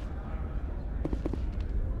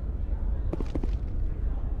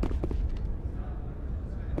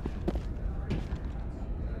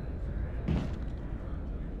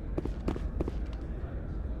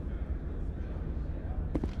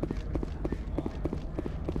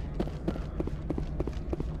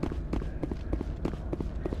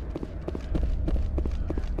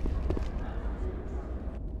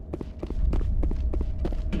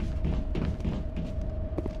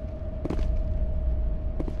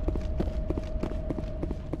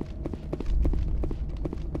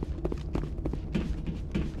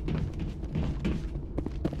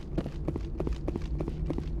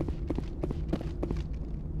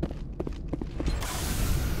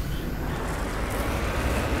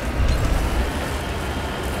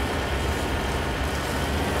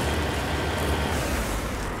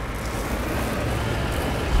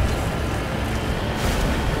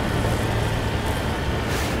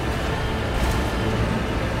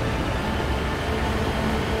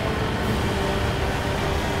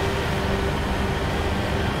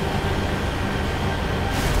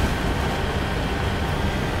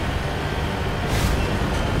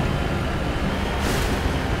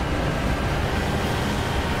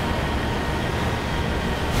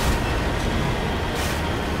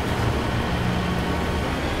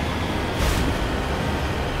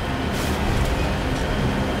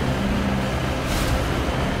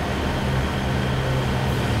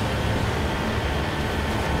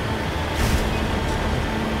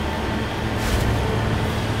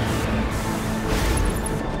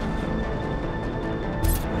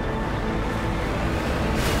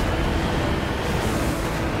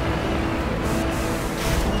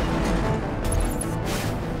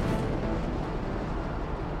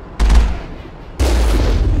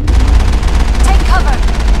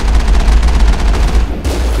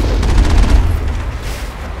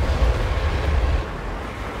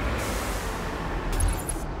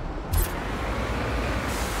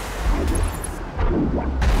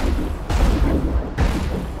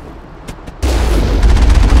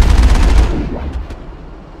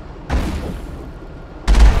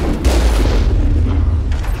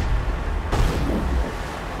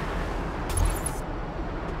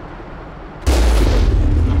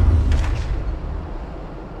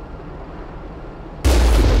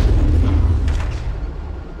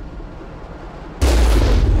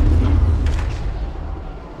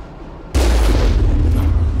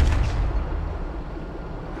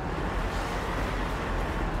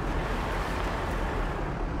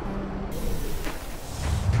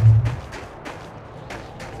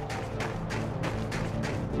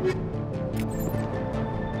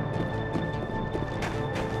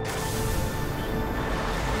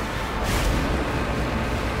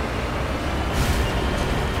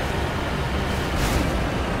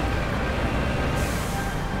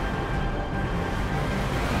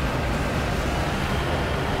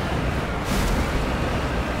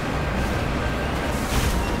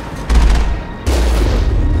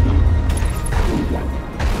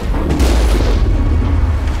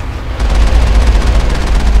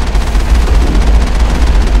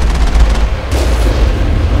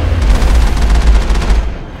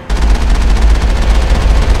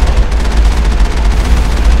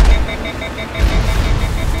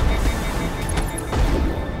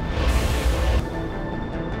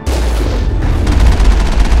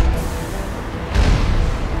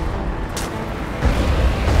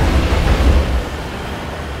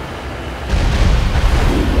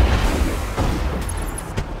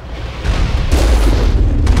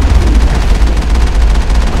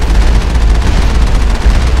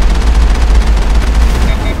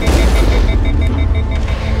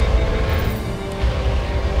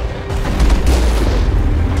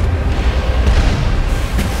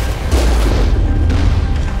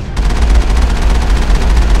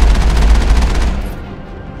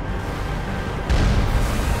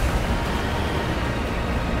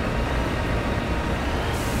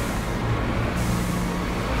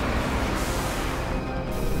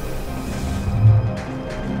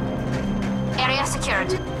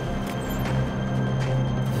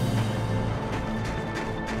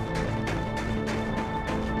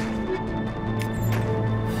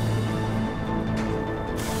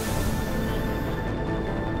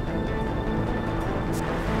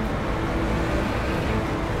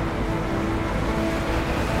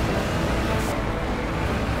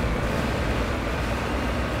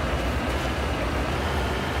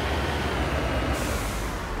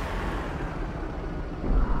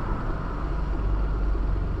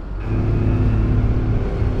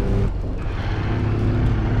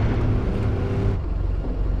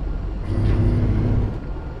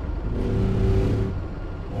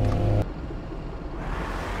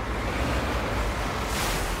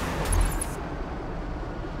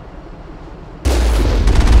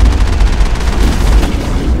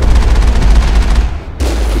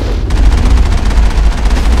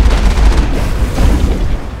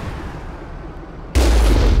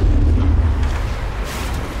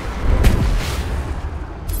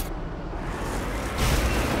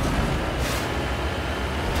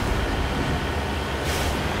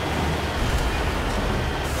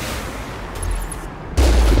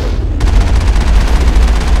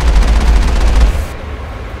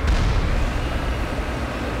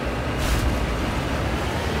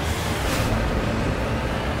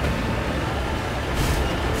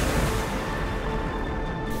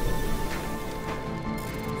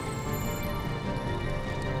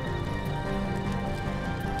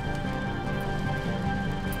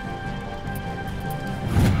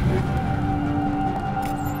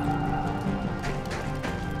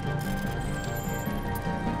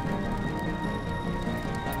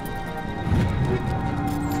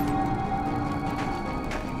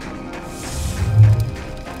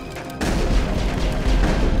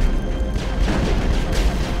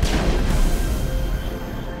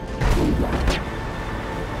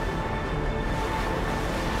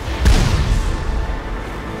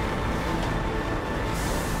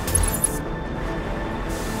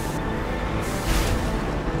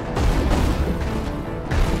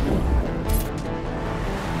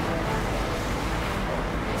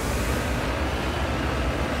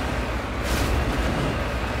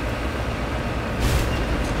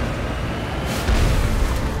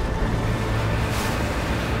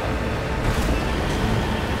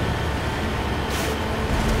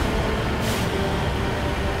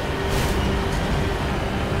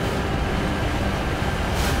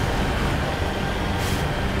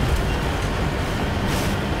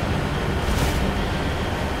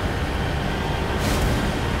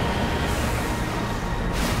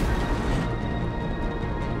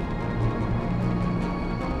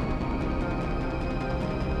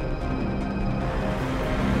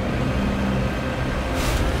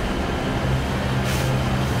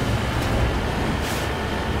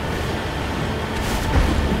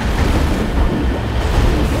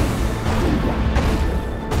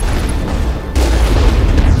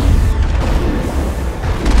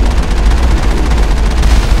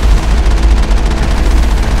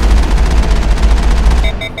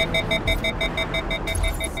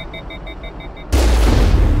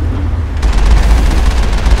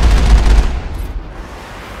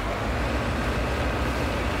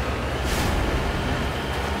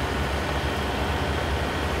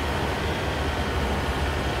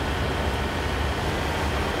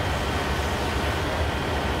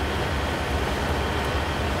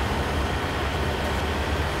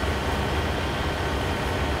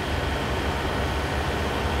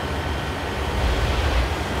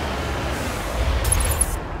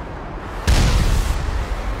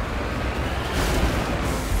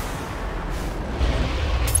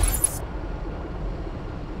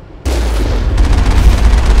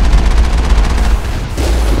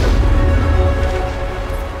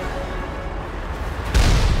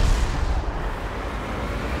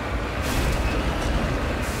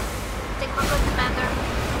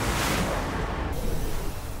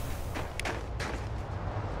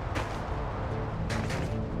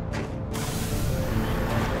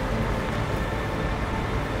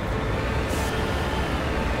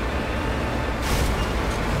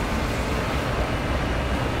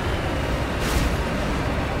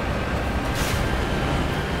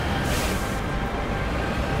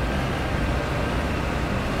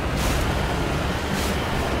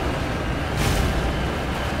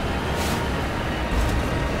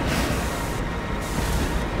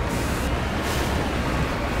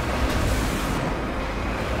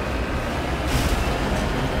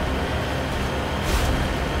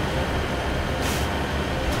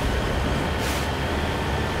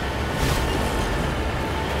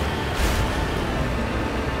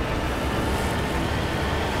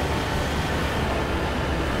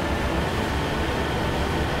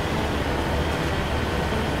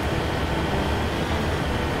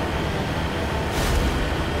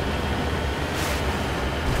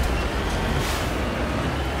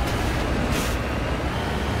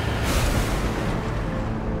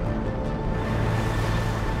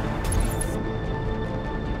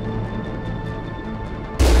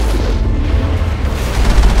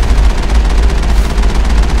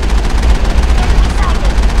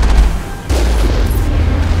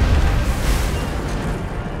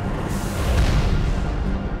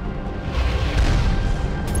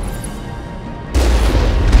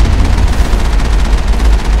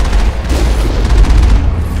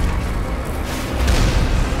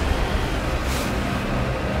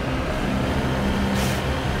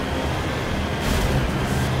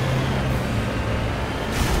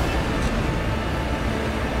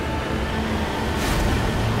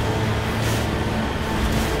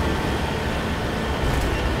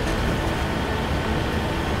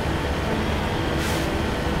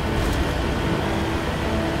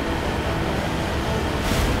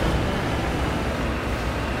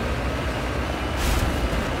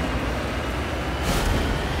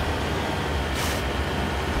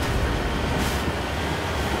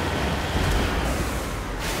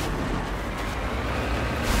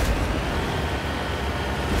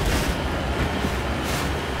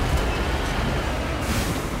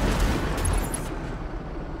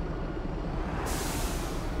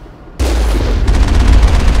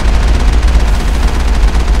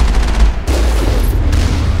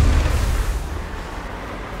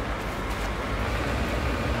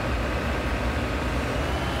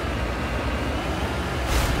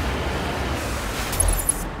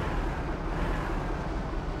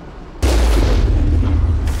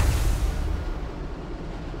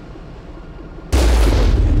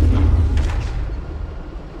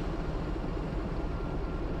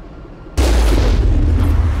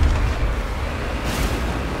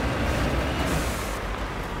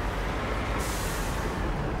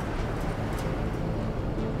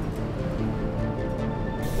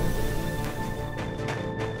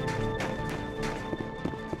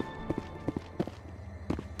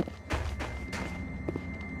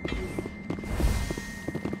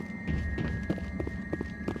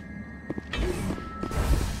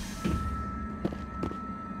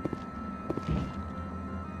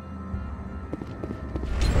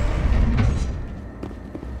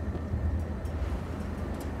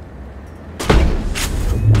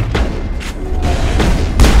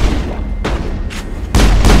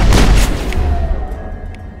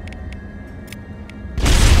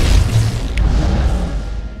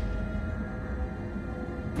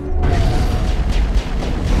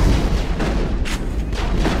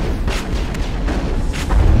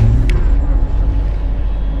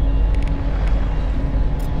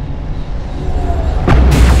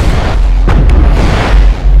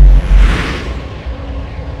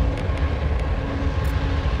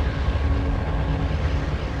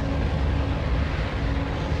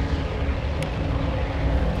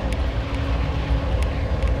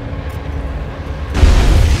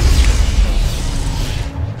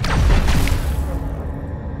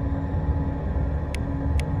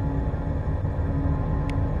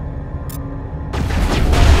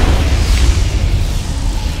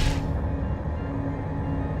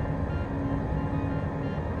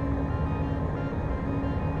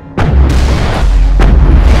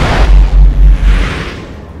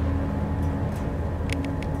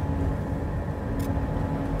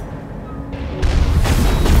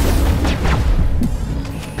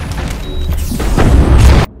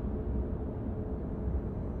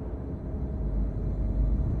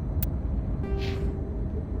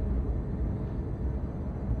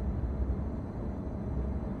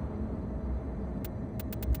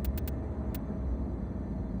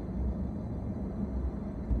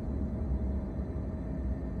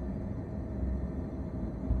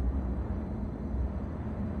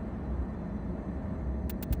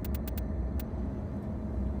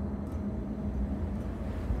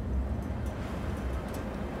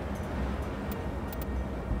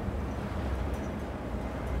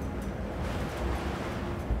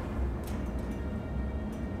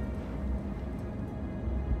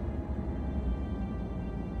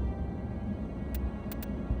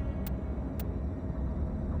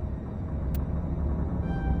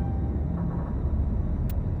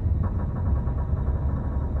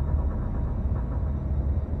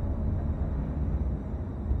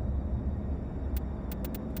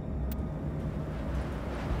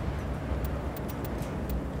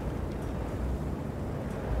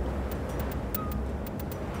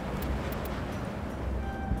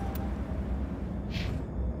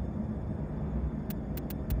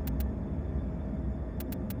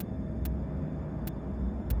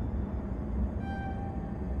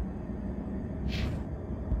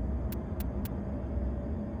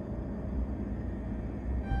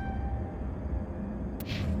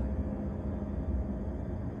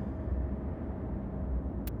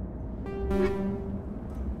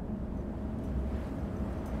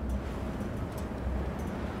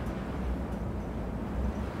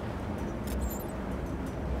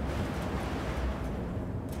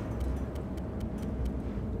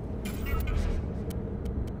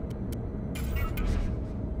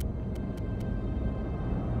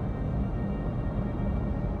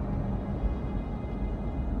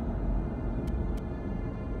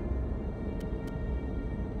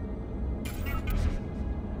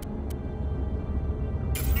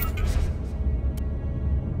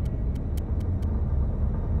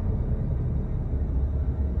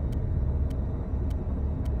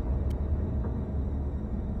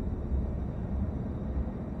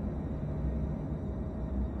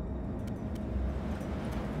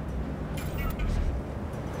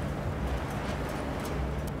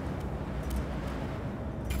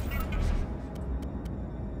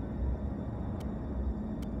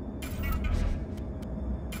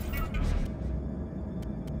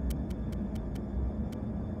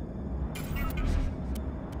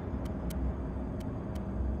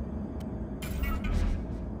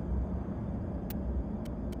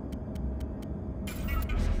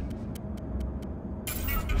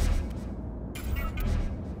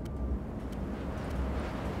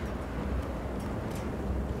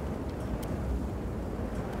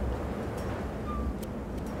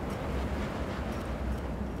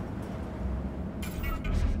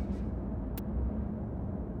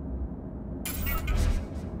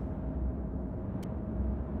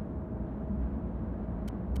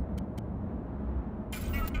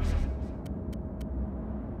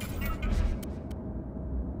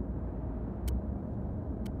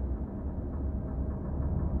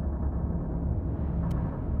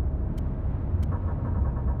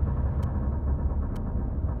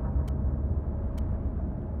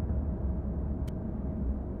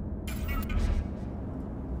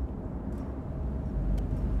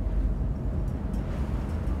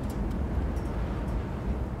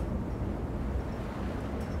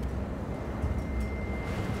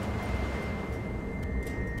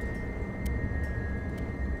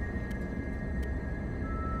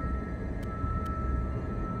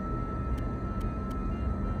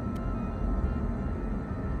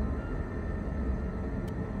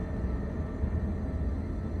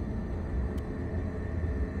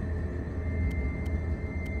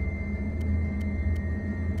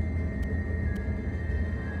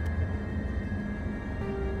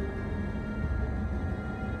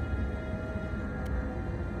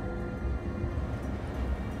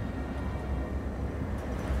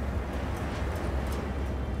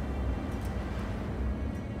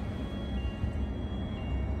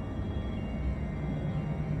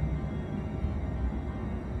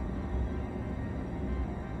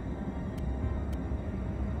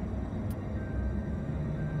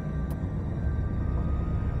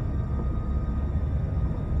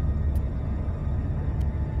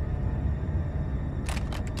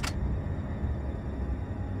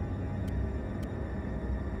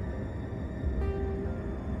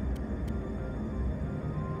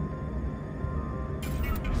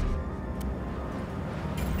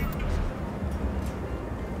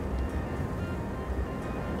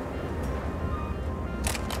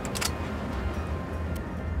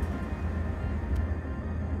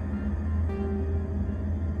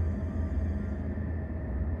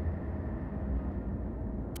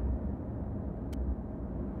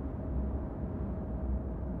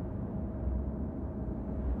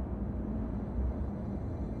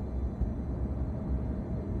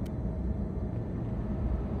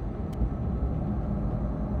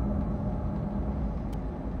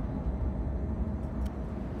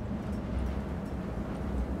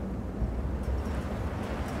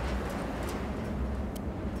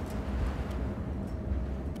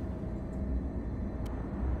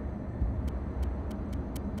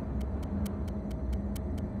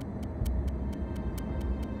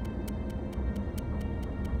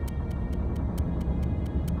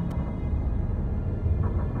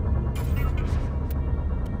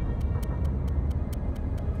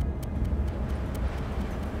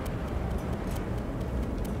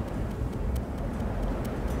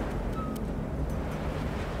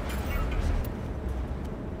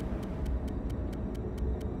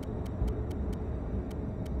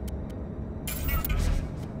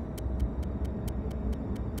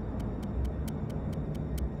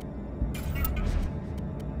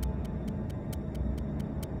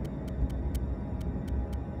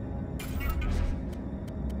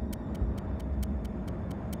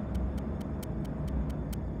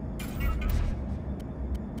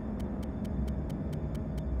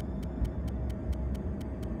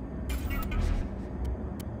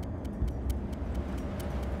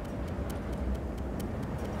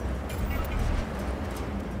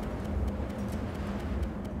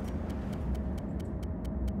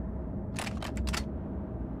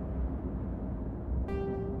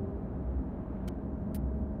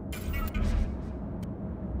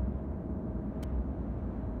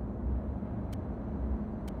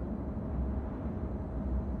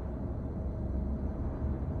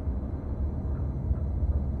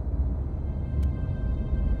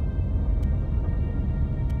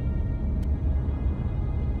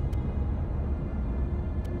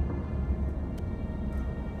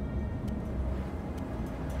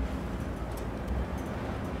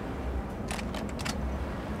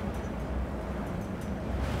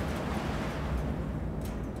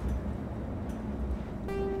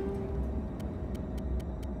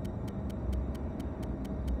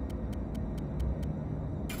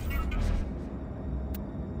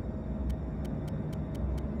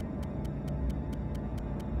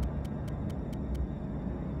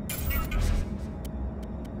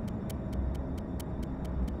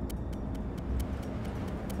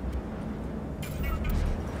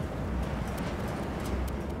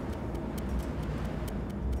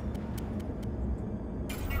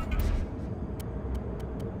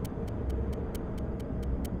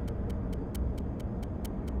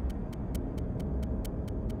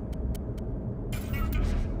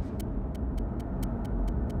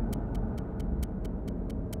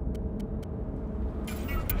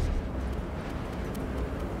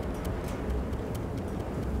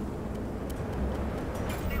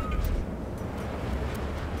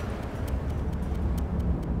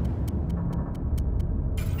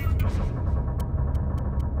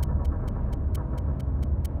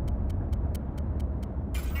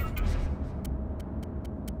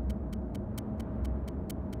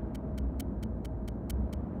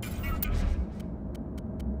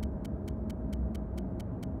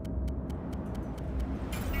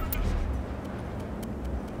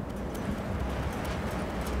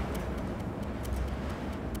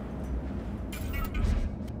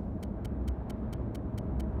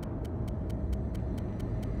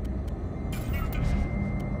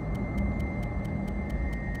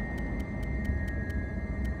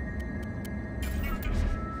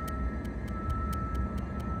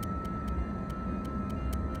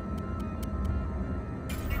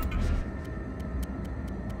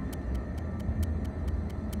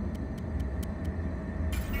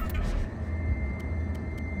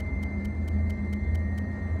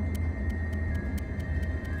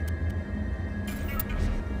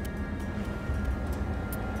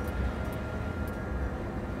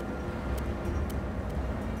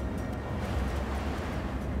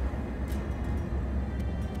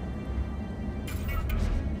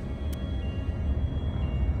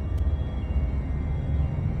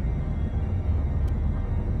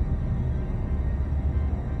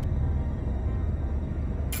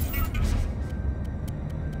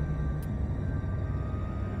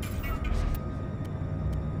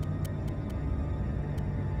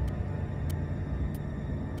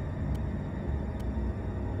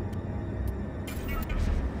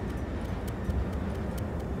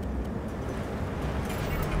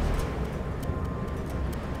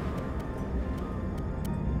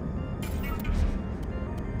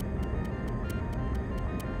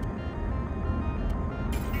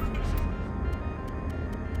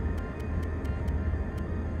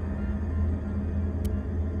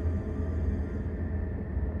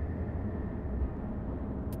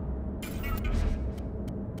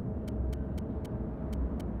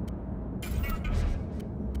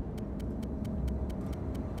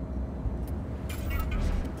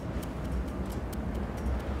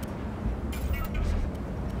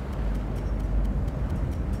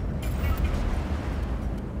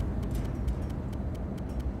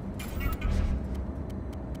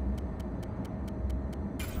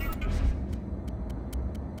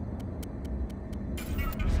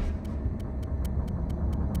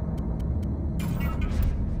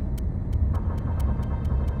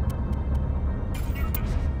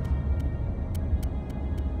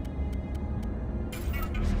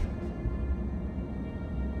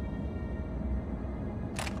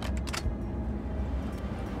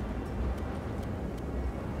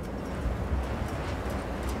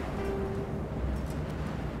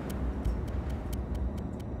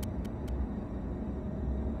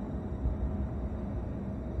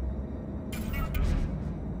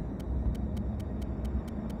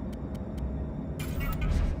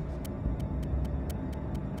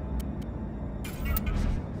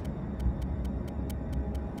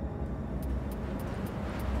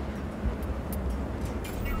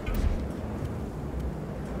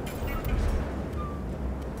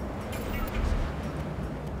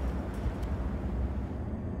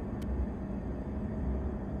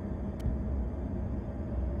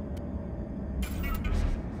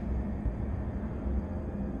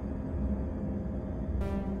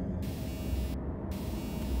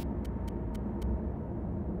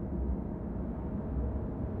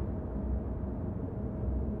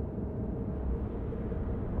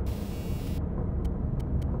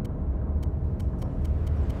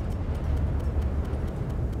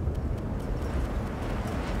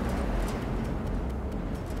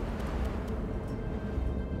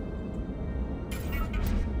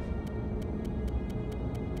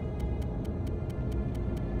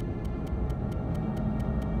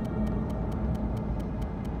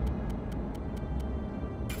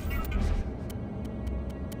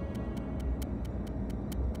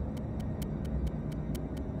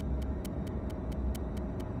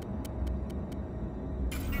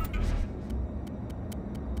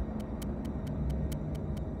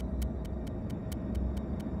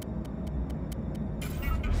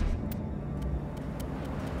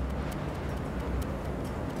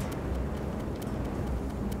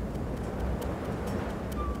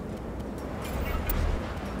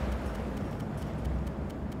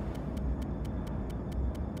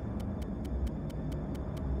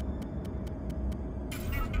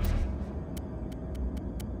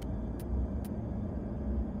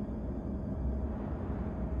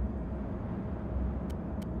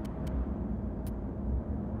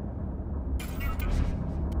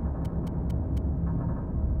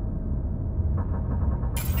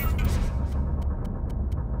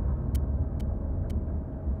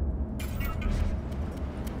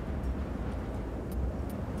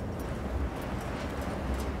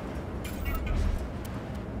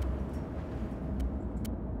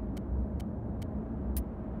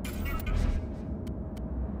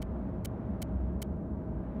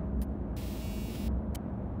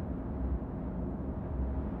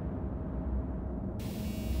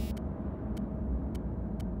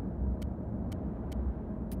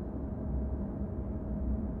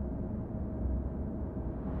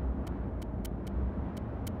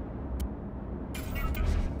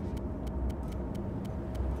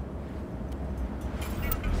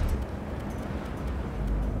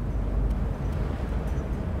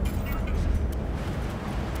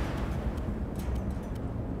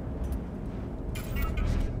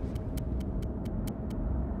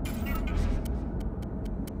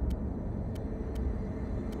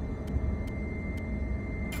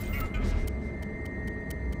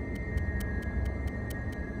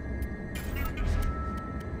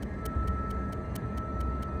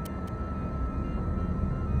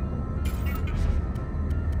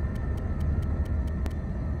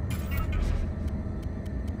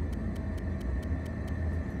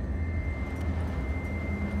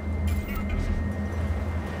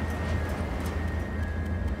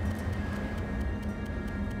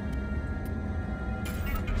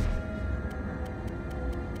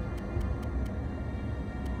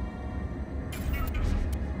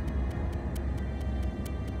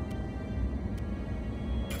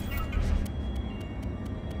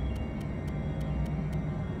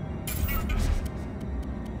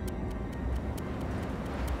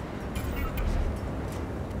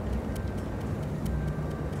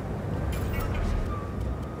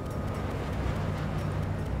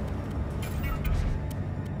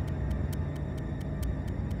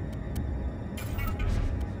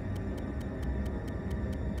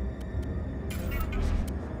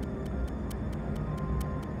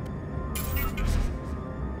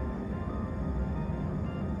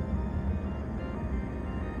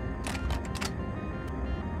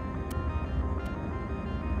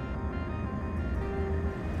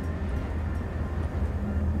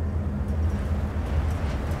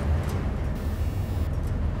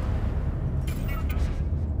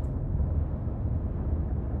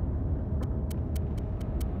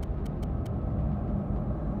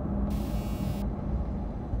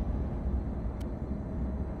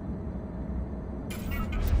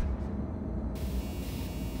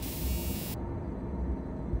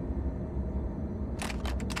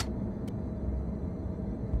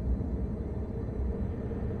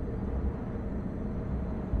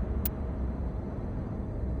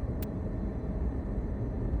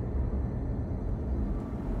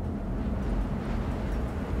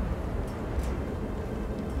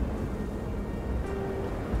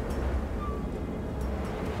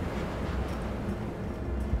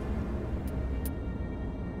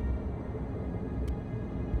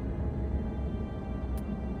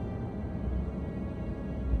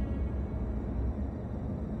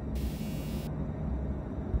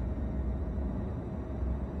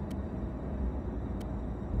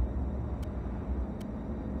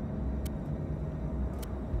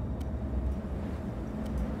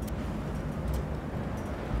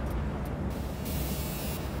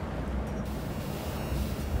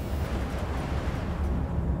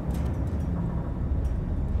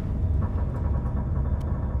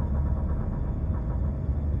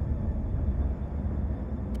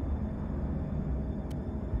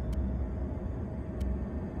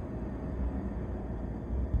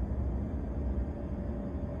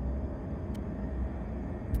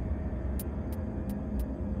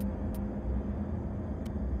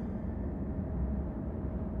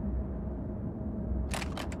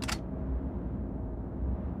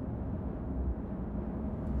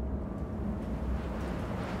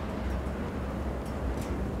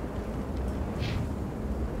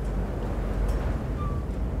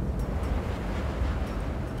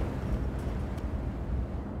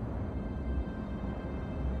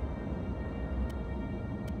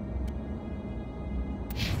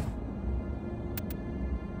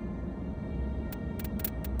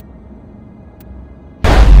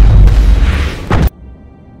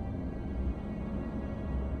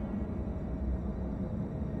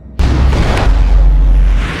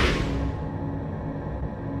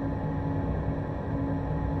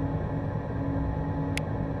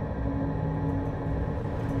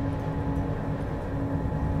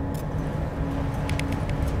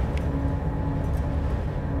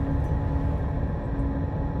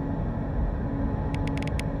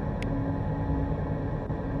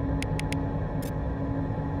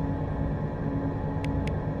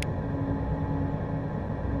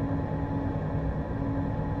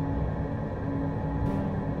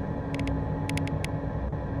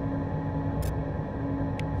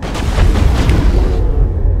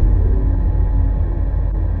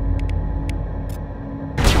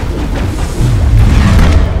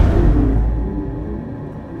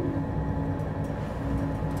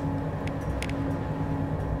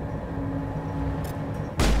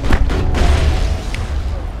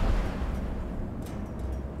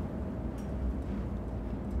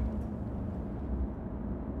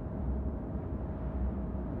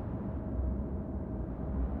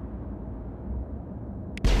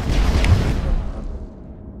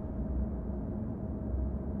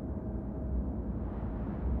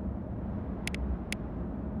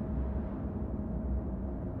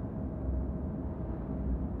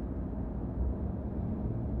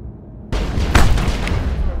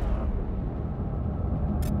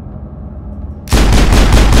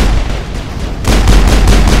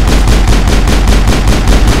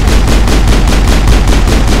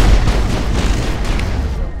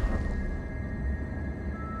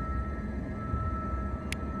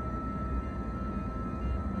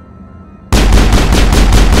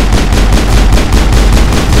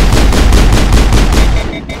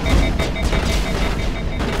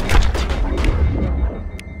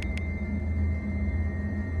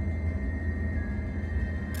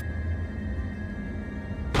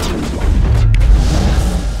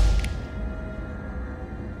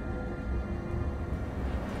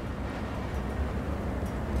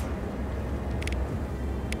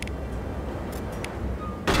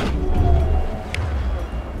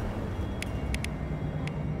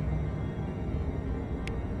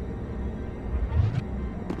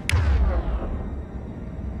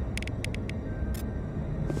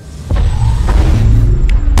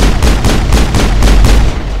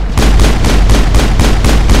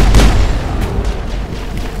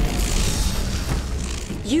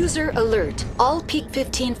 User alert. All Peak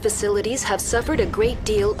 15 facilities have suffered a great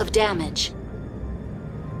deal of damage.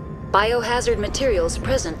 Biohazard materials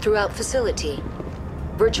present throughout facility.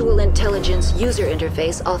 Virtual intelligence user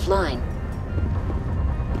interface offline.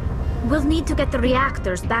 We'll need to get the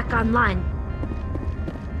reactors back online.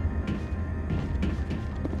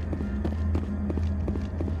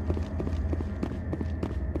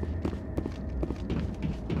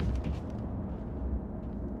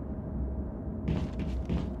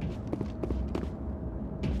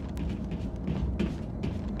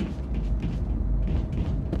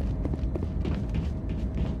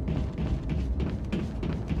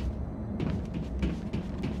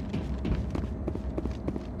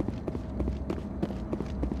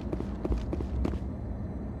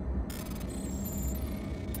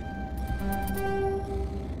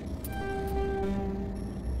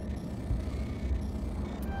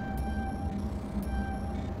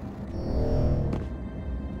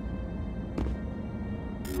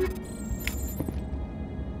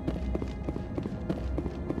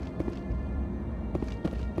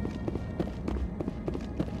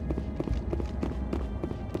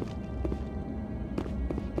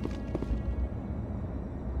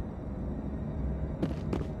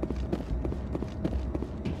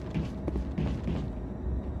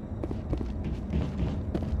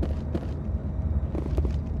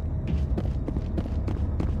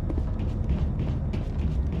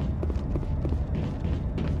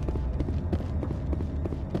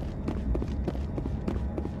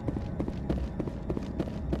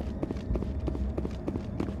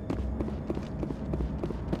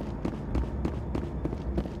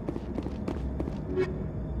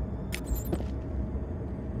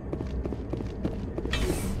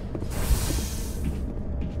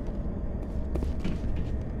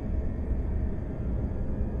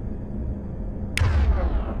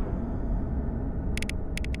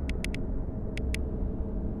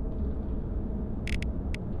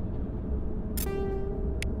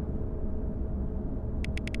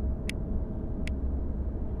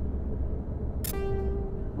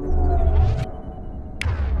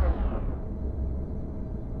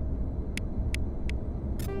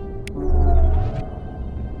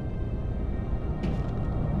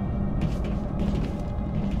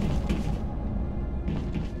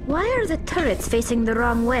 Why are the turrets facing the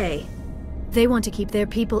wrong way? They want to keep their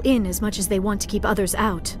people in as much as they want to keep others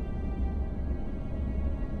out.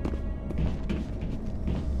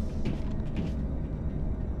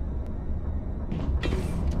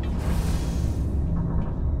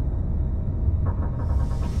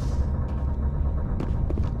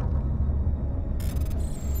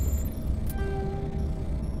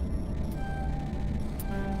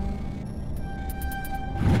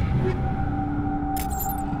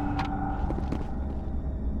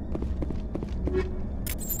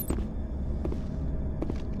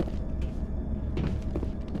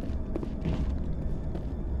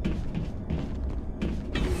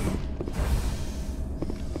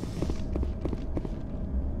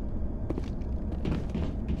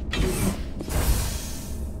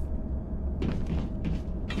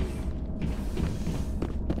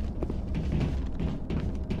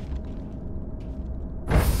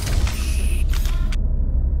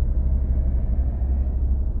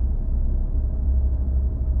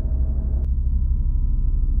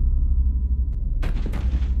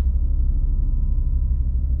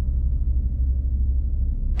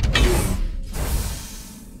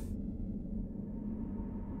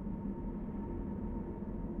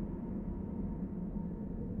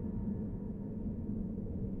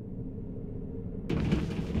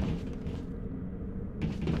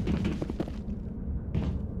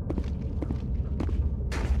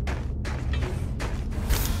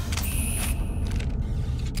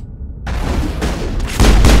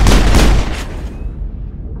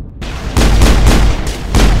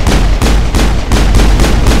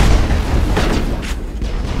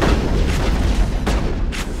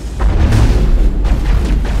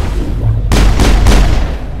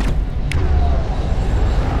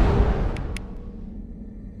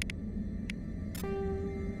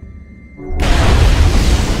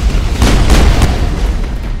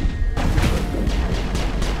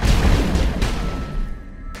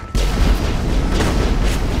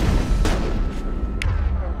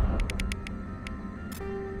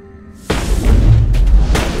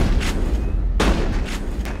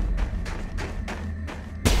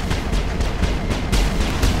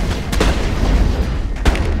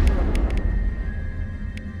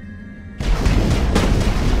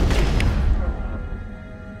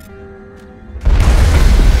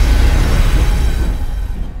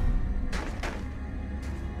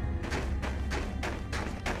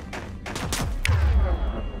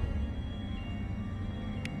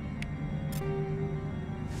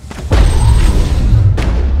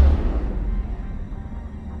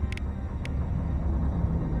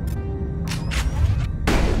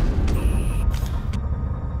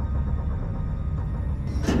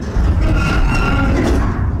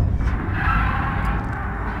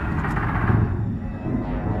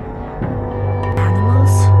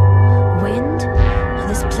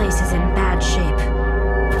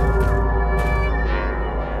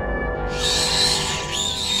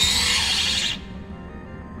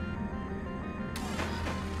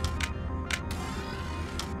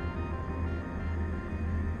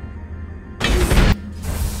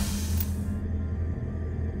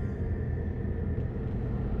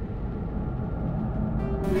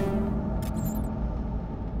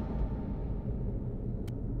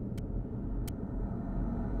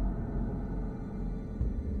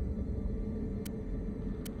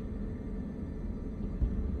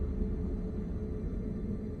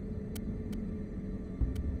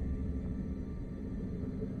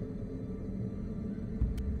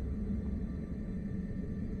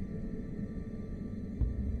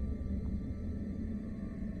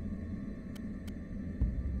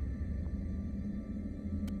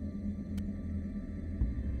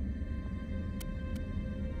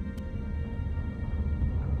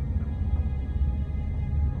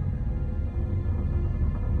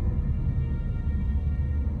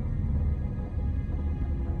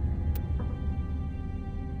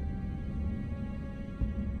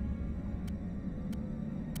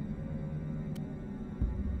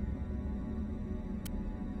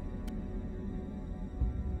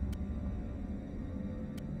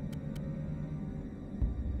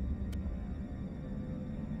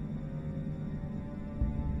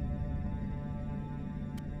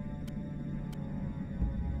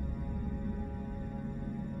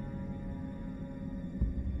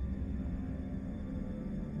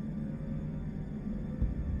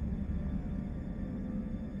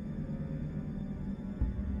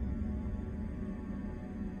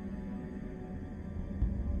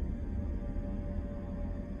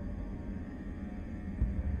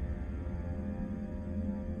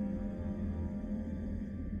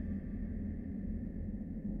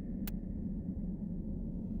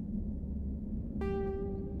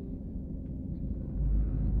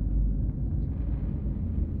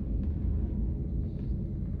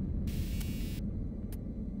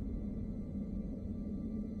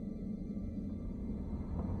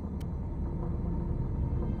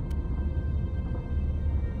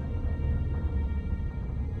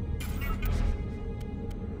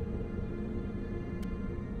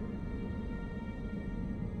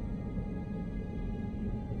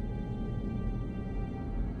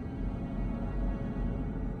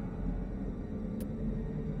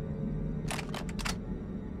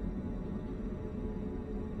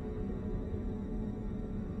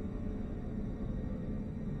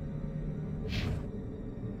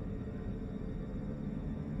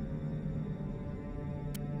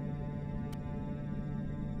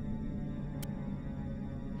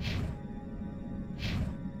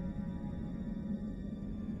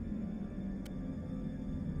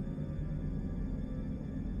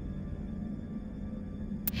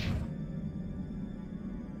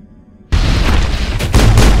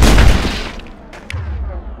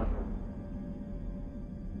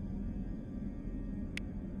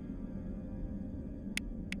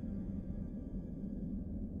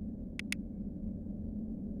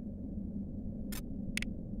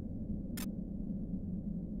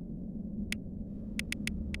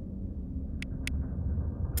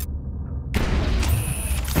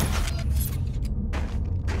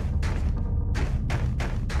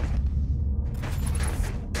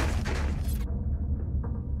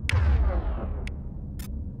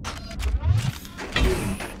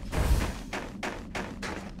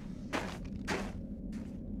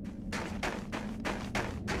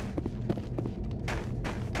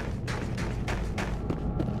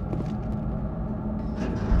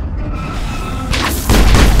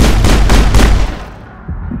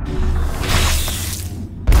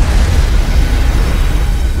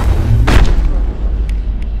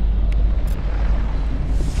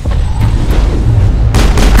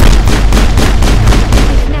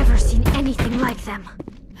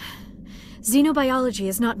 Xenobiology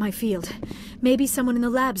is not my field. Maybe someone in the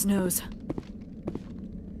labs knows.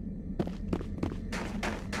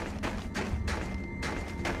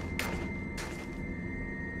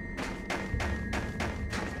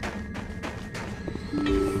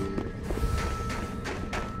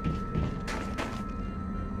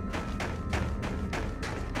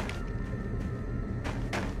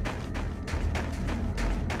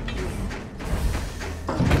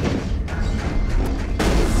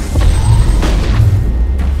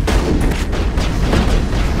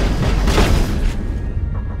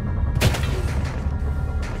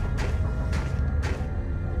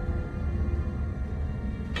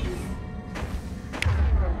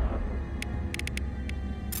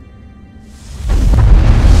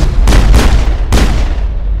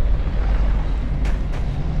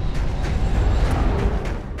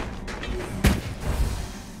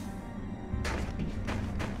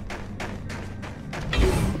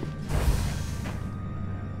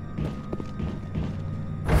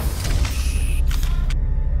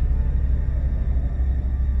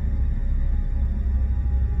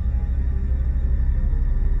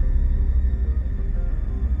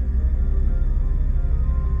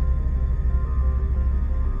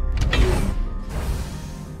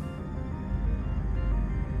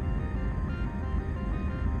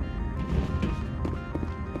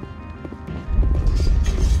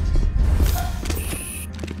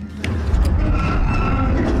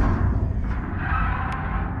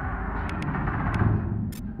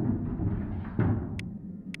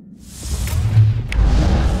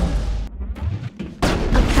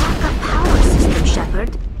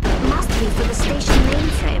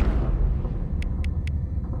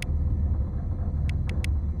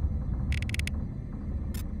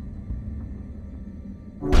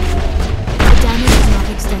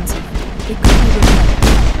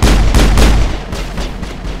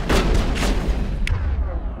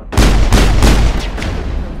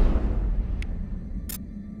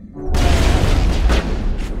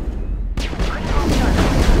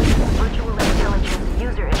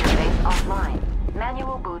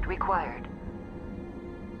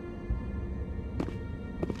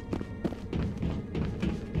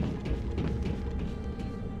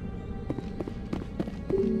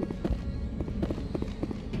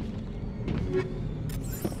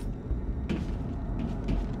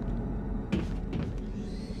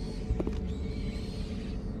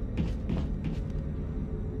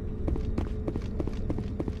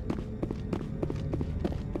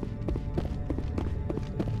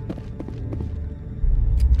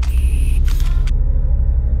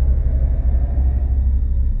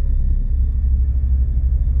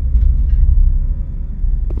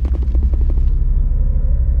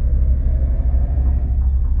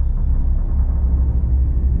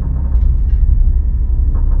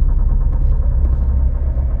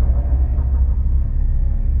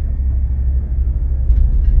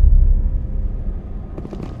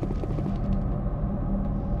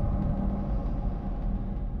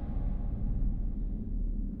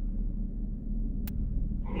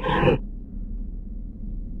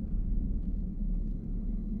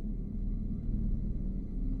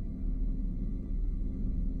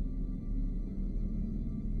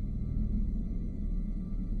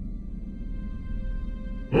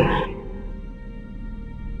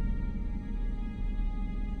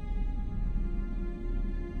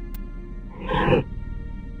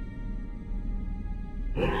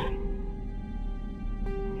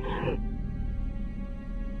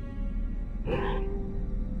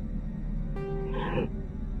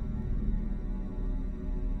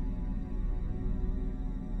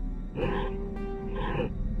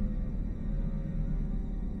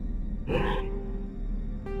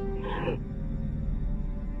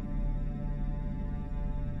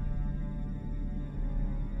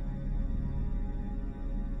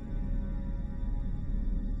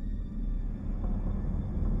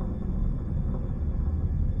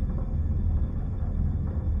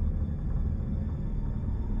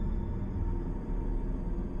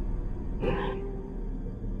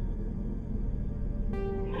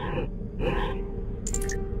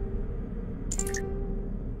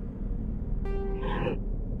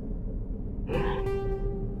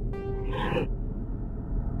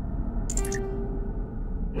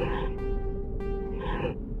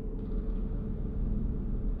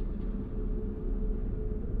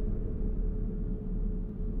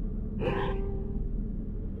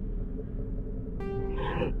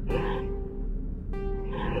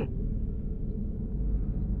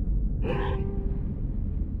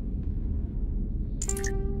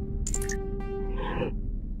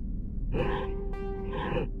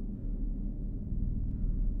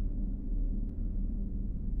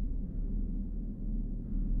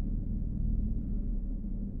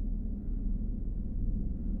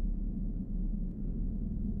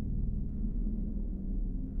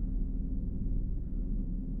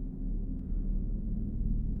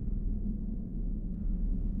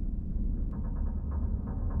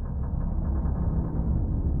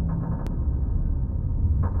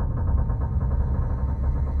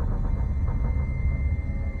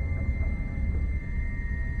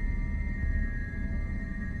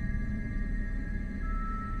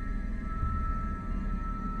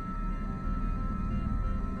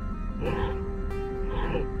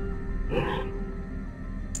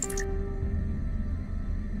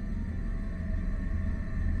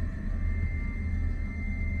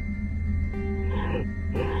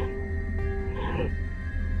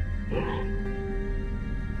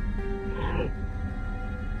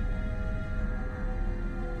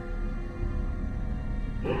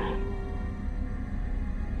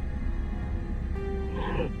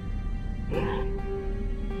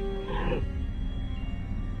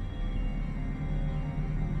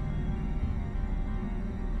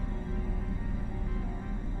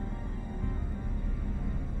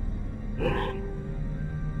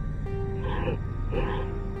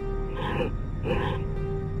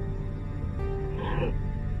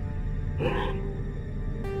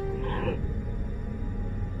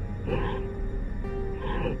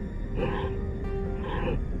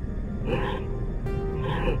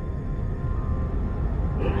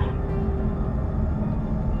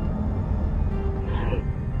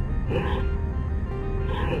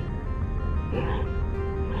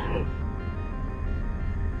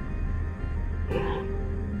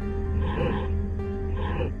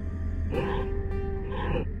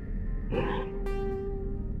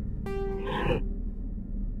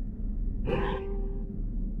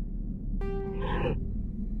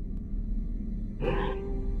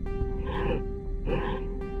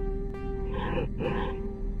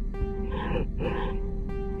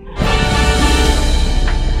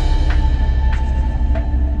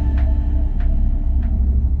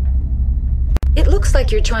 It looks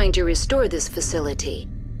like you're trying to restore this facility.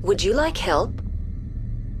 Would you like help?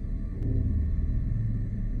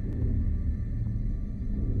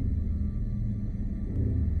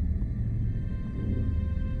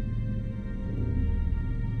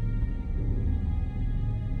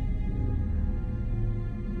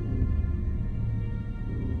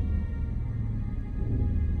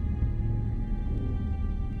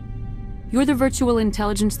 You're the virtual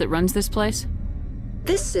intelligence that runs this place?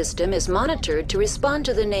 This system is monitored to respond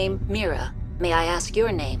to the name Mira. May I ask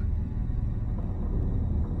your name?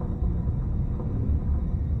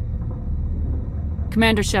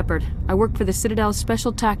 Commander Shepard. I work for the Citadel's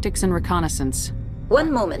Special Tactics and Reconnaissance.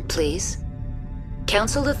 One moment, please.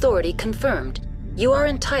 Council authority confirmed. You are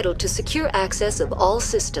entitled to secure access of all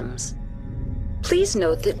systems. Please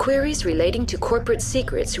note that queries relating to corporate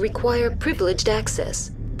secrets require privileged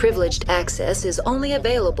access. Privileged access is only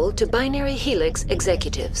available to Binary Helix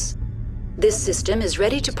executives. This system is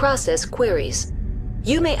ready to process queries.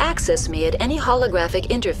 You may access me at any holographic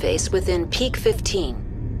interface within Peak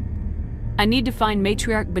 15. I need to find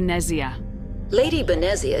Matriarch Benezia. Lady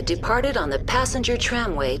Benezia departed on the passenger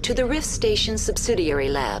tramway to the Rift Station subsidiary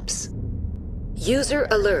labs. User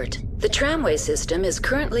alert. The tramway system is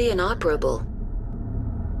currently inoperable.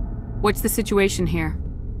 What's the situation here?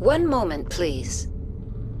 One moment, please.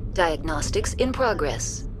 Diagnostics in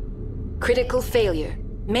progress. Critical failure.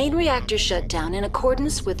 Main reactor shut down in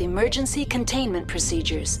accordance with emergency containment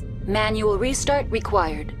procedures. Manual restart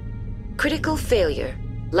required. Critical failure.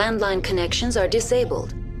 Landline connections are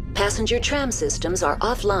disabled. Passenger tram systems are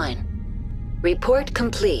offline. Report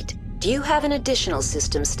complete. Do you have an additional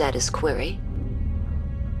system status query?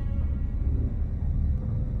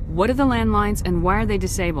 What are the landlines and why are they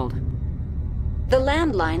disabled? The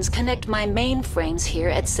landlines connect my mainframes here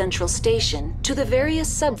at Central Station to the various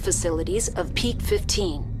sub-facilities of Peak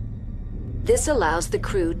 15. This allows the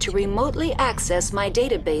crew to remotely access my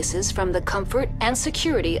databases from the comfort and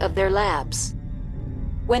security of their labs.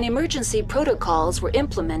 When emergency protocols were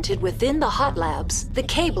implemented within the hot labs, the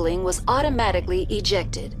cabling was automatically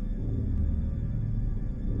ejected.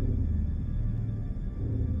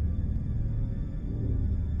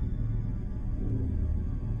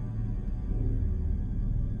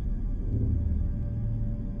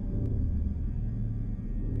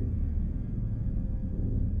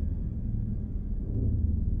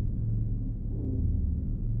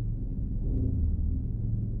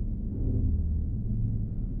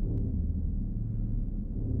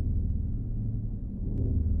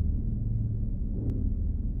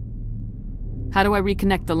 How do I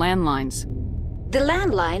reconnect the landlines? The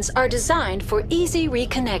landlines are designed for easy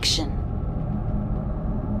reconnection.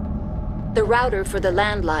 The router for the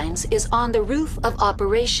landlines is on the roof of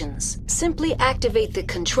operations. Simply activate the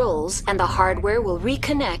controls and the hardware will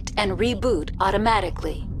reconnect and reboot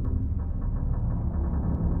automatically.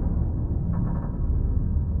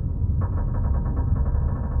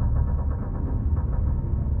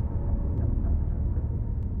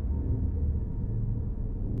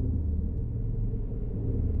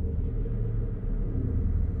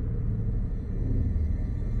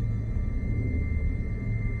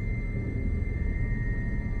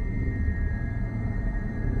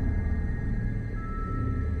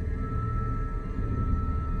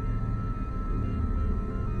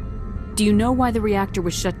 Do you know why the reactor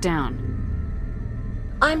was shut down?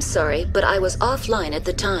 I'm sorry, but I was offline at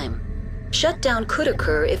the time. Shutdown could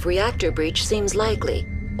occur if reactor breach seems likely,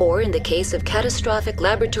 or in the case of catastrophic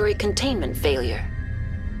laboratory containment failure.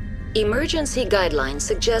 Emergency guidelines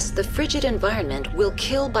suggest the frigid environment will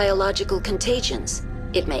kill biological contagions.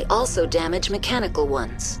 It may also damage mechanical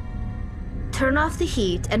ones. Turn off the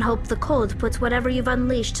heat and hope the cold puts whatever you've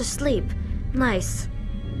unleashed to sleep. Nice.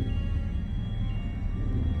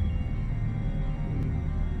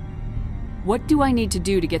 What do I need to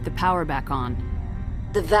do to get the power back on?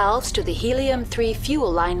 The valves to the helium-3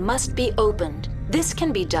 fuel line must be opened. This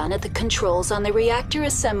can be done at the controls on the reactor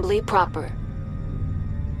assembly proper.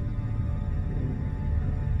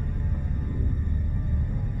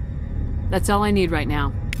 That's all I need right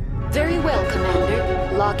now. Very well,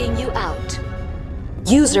 Commander. Logging you out.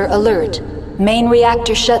 User alert. Main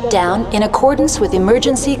reactor shut down in accordance with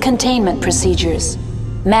emergency containment procedures.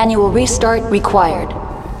 Manual restart required.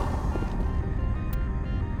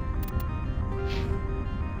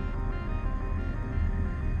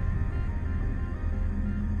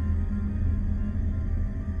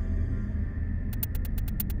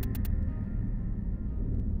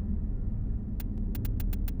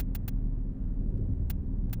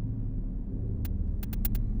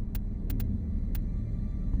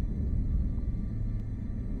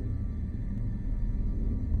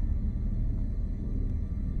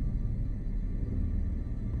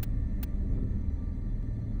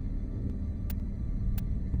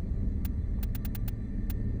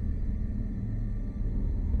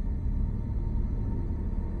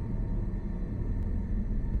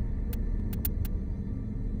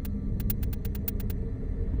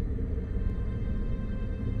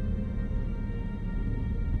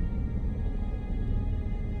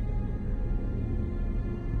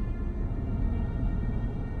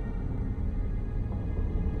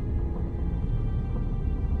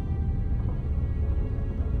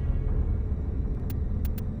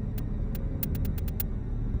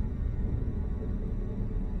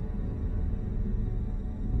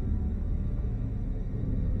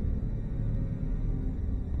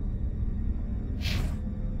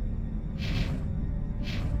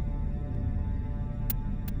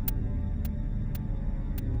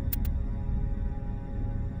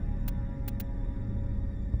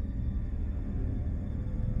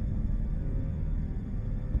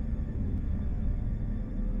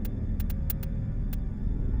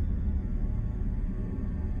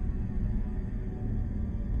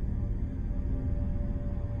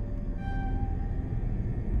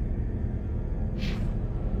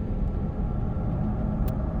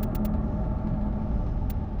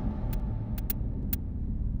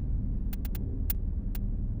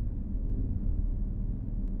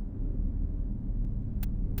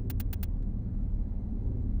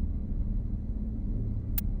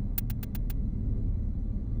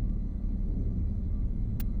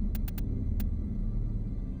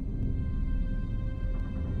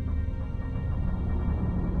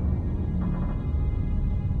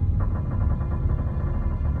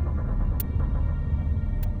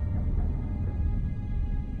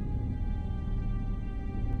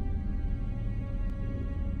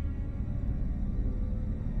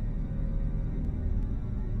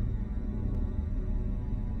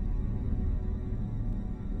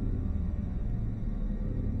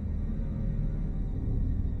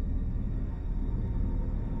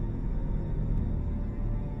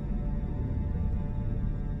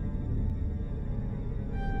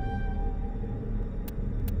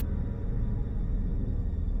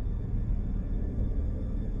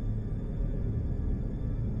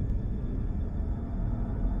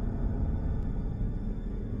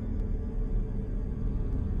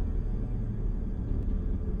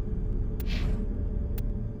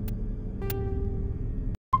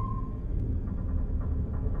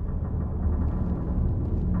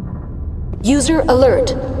 User alert.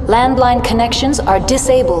 Landline connections are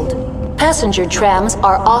disabled. Passenger trams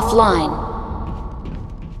are offline.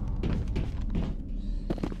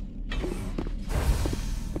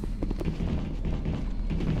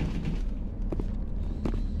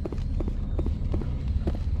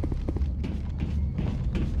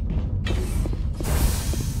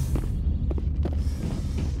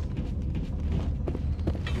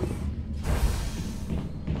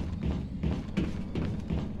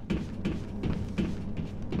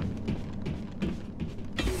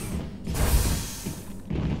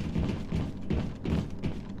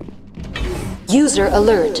 User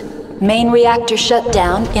alert. Main reactor shut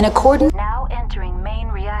down in accordance. Now entering main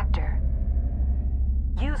reactor.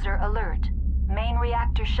 User alert. Main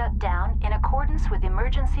reactor shut down in accordance with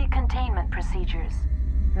emergency containment procedures.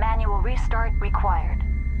 Manual restart required.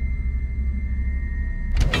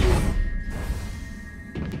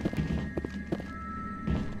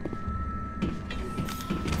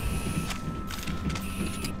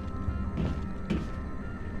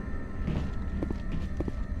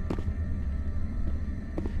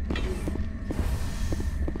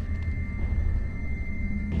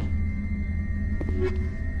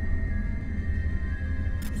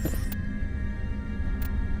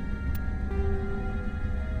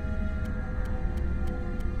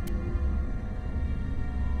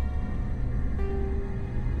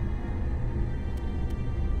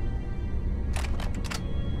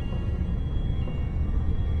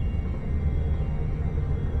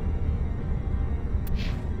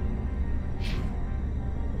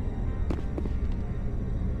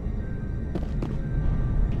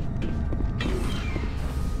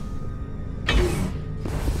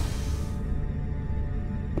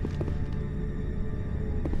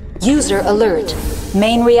 User alert.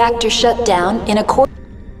 Main reactor shut down in accordance.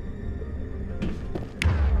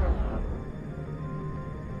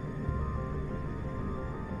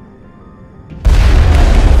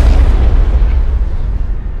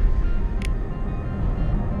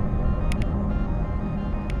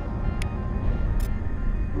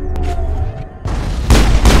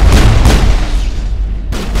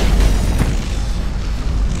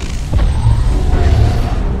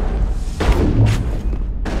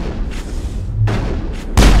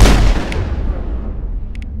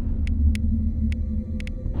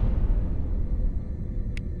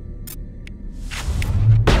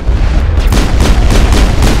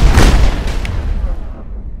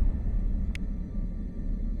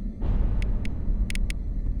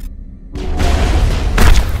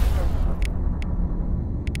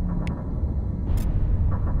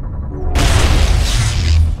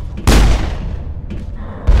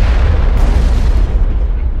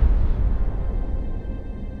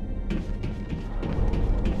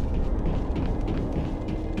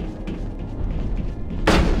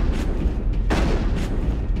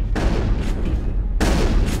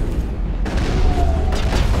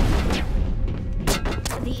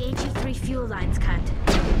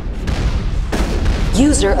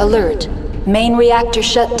 User alert. Main reactor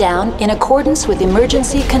shut down in accordance with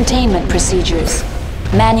emergency containment procedures.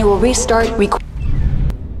 Manual restart required.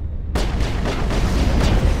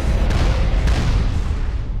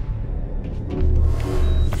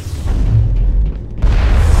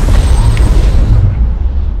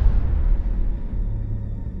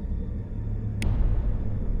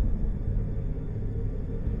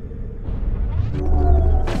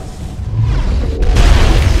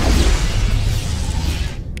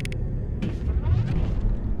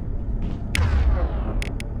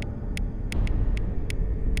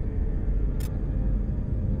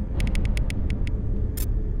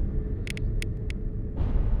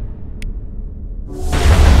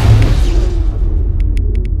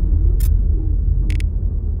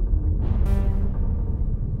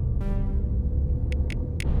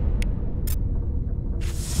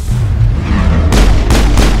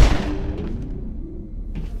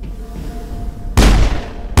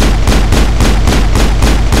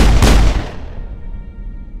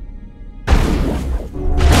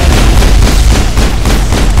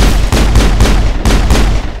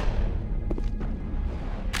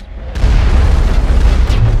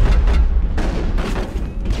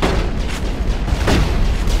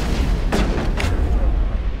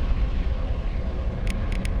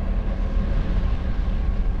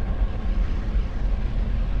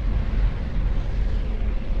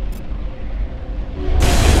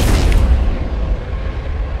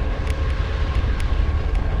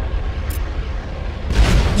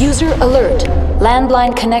 User alert.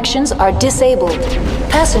 Landline connections are disabled.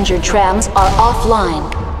 Passenger trams are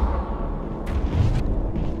offline.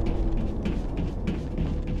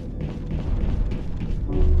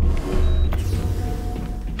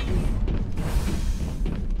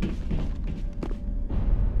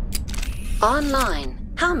 Online.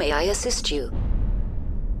 How may I assist you?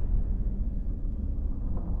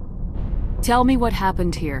 Tell me what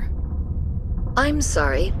happened here. I'm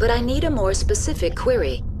sorry, but I need a more specific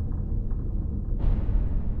query.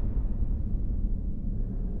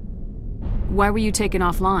 Why were you taken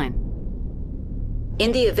offline?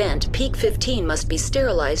 In the event, Peak 15 must be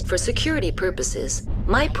sterilized for security purposes.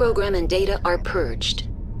 My program and data are purged.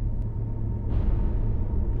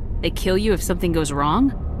 They kill you if something goes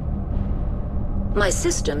wrong? My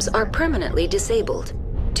systems are permanently disabled.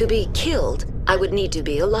 To be killed, I would need to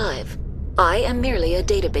be alive. I am merely a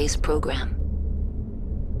database program.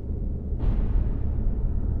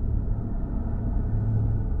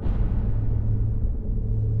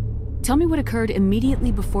 Tell me what occurred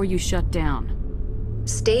immediately before you shut down.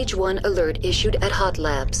 Stage 1 alert issued at Hot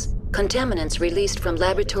Labs. Contaminants released from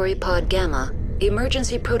Laboratory Pod Gamma.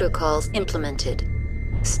 Emergency protocols implemented.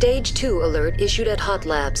 Stage 2 alert issued at Hot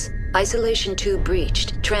Labs. Isolation tube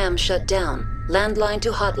breached. Tram shut down. Landline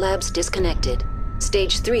to Hot Labs disconnected.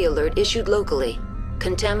 Stage 3 alert issued locally.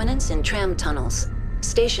 Contaminants in tram tunnels.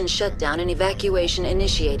 Station shutdown and evacuation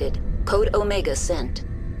initiated. Code Omega sent.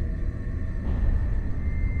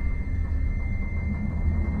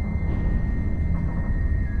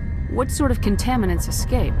 What sort of contaminants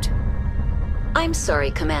escaped? I'm sorry,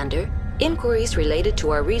 Commander. Inquiries related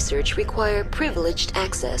to our research require privileged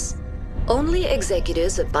access. Only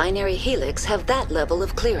executives of Binary Helix have that level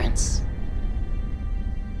of clearance.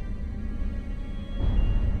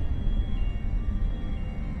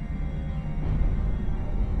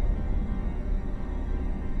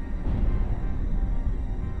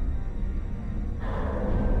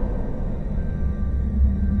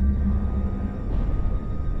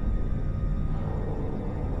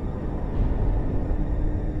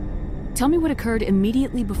 Tell me what occurred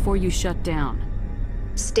immediately before you shut down.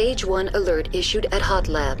 Stage 1 alert issued at Hot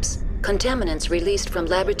Labs. Contaminants released from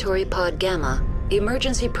Laboratory Pod Gamma.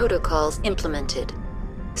 Emergency protocols implemented.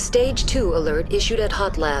 Stage 2 alert issued at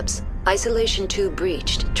Hot Labs. Isolation tube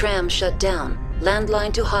breached. Tram shut down.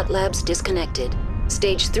 Landline to Hot Labs disconnected.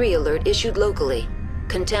 Stage 3 alert issued locally.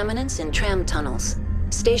 Contaminants in tram tunnels.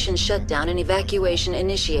 Station shutdown and evacuation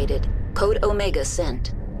initiated. Code Omega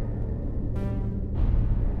sent.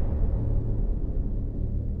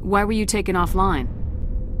 Why were you taken offline?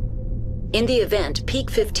 In the event, Peak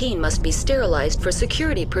 15 must be sterilized for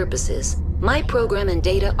security purposes. My program and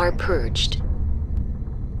data are purged.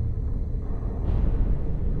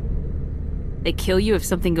 They kill you if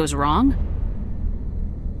something goes wrong?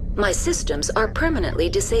 My systems are permanently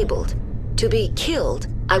disabled. To be killed,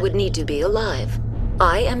 I would need to be alive.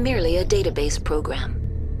 I am merely a database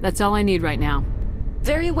program. That's all I need right now.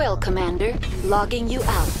 Very well, Commander. Logging you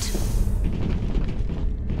out.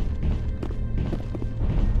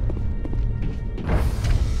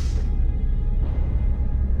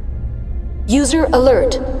 User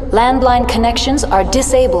alert. Landline connections are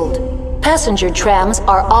disabled. Passenger trams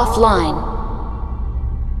are offline.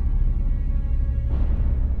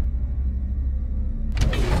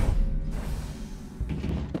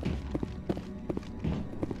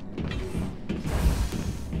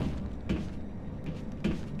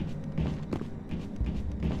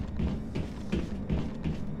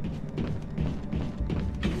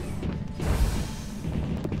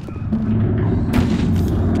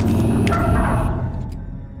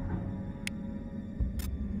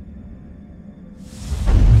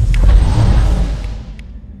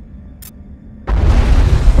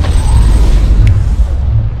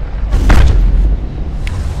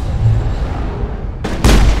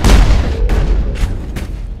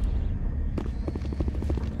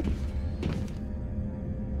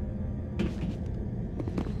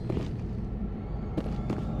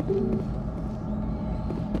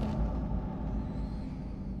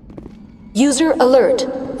 User alert.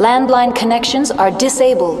 Landline connections are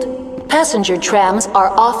disabled. Passenger trams are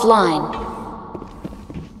offline.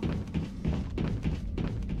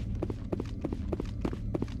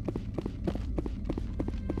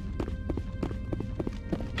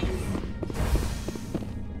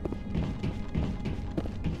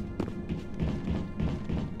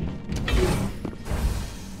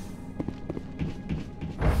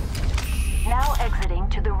 Now exiting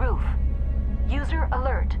to the roof. User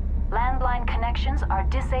alert. Landline connections are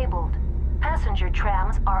disabled. Passenger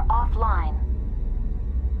trams are offline.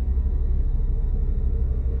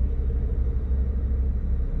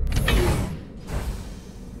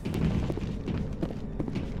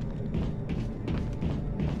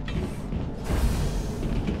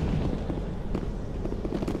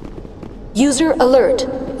 User alert.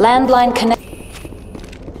 Landline connect.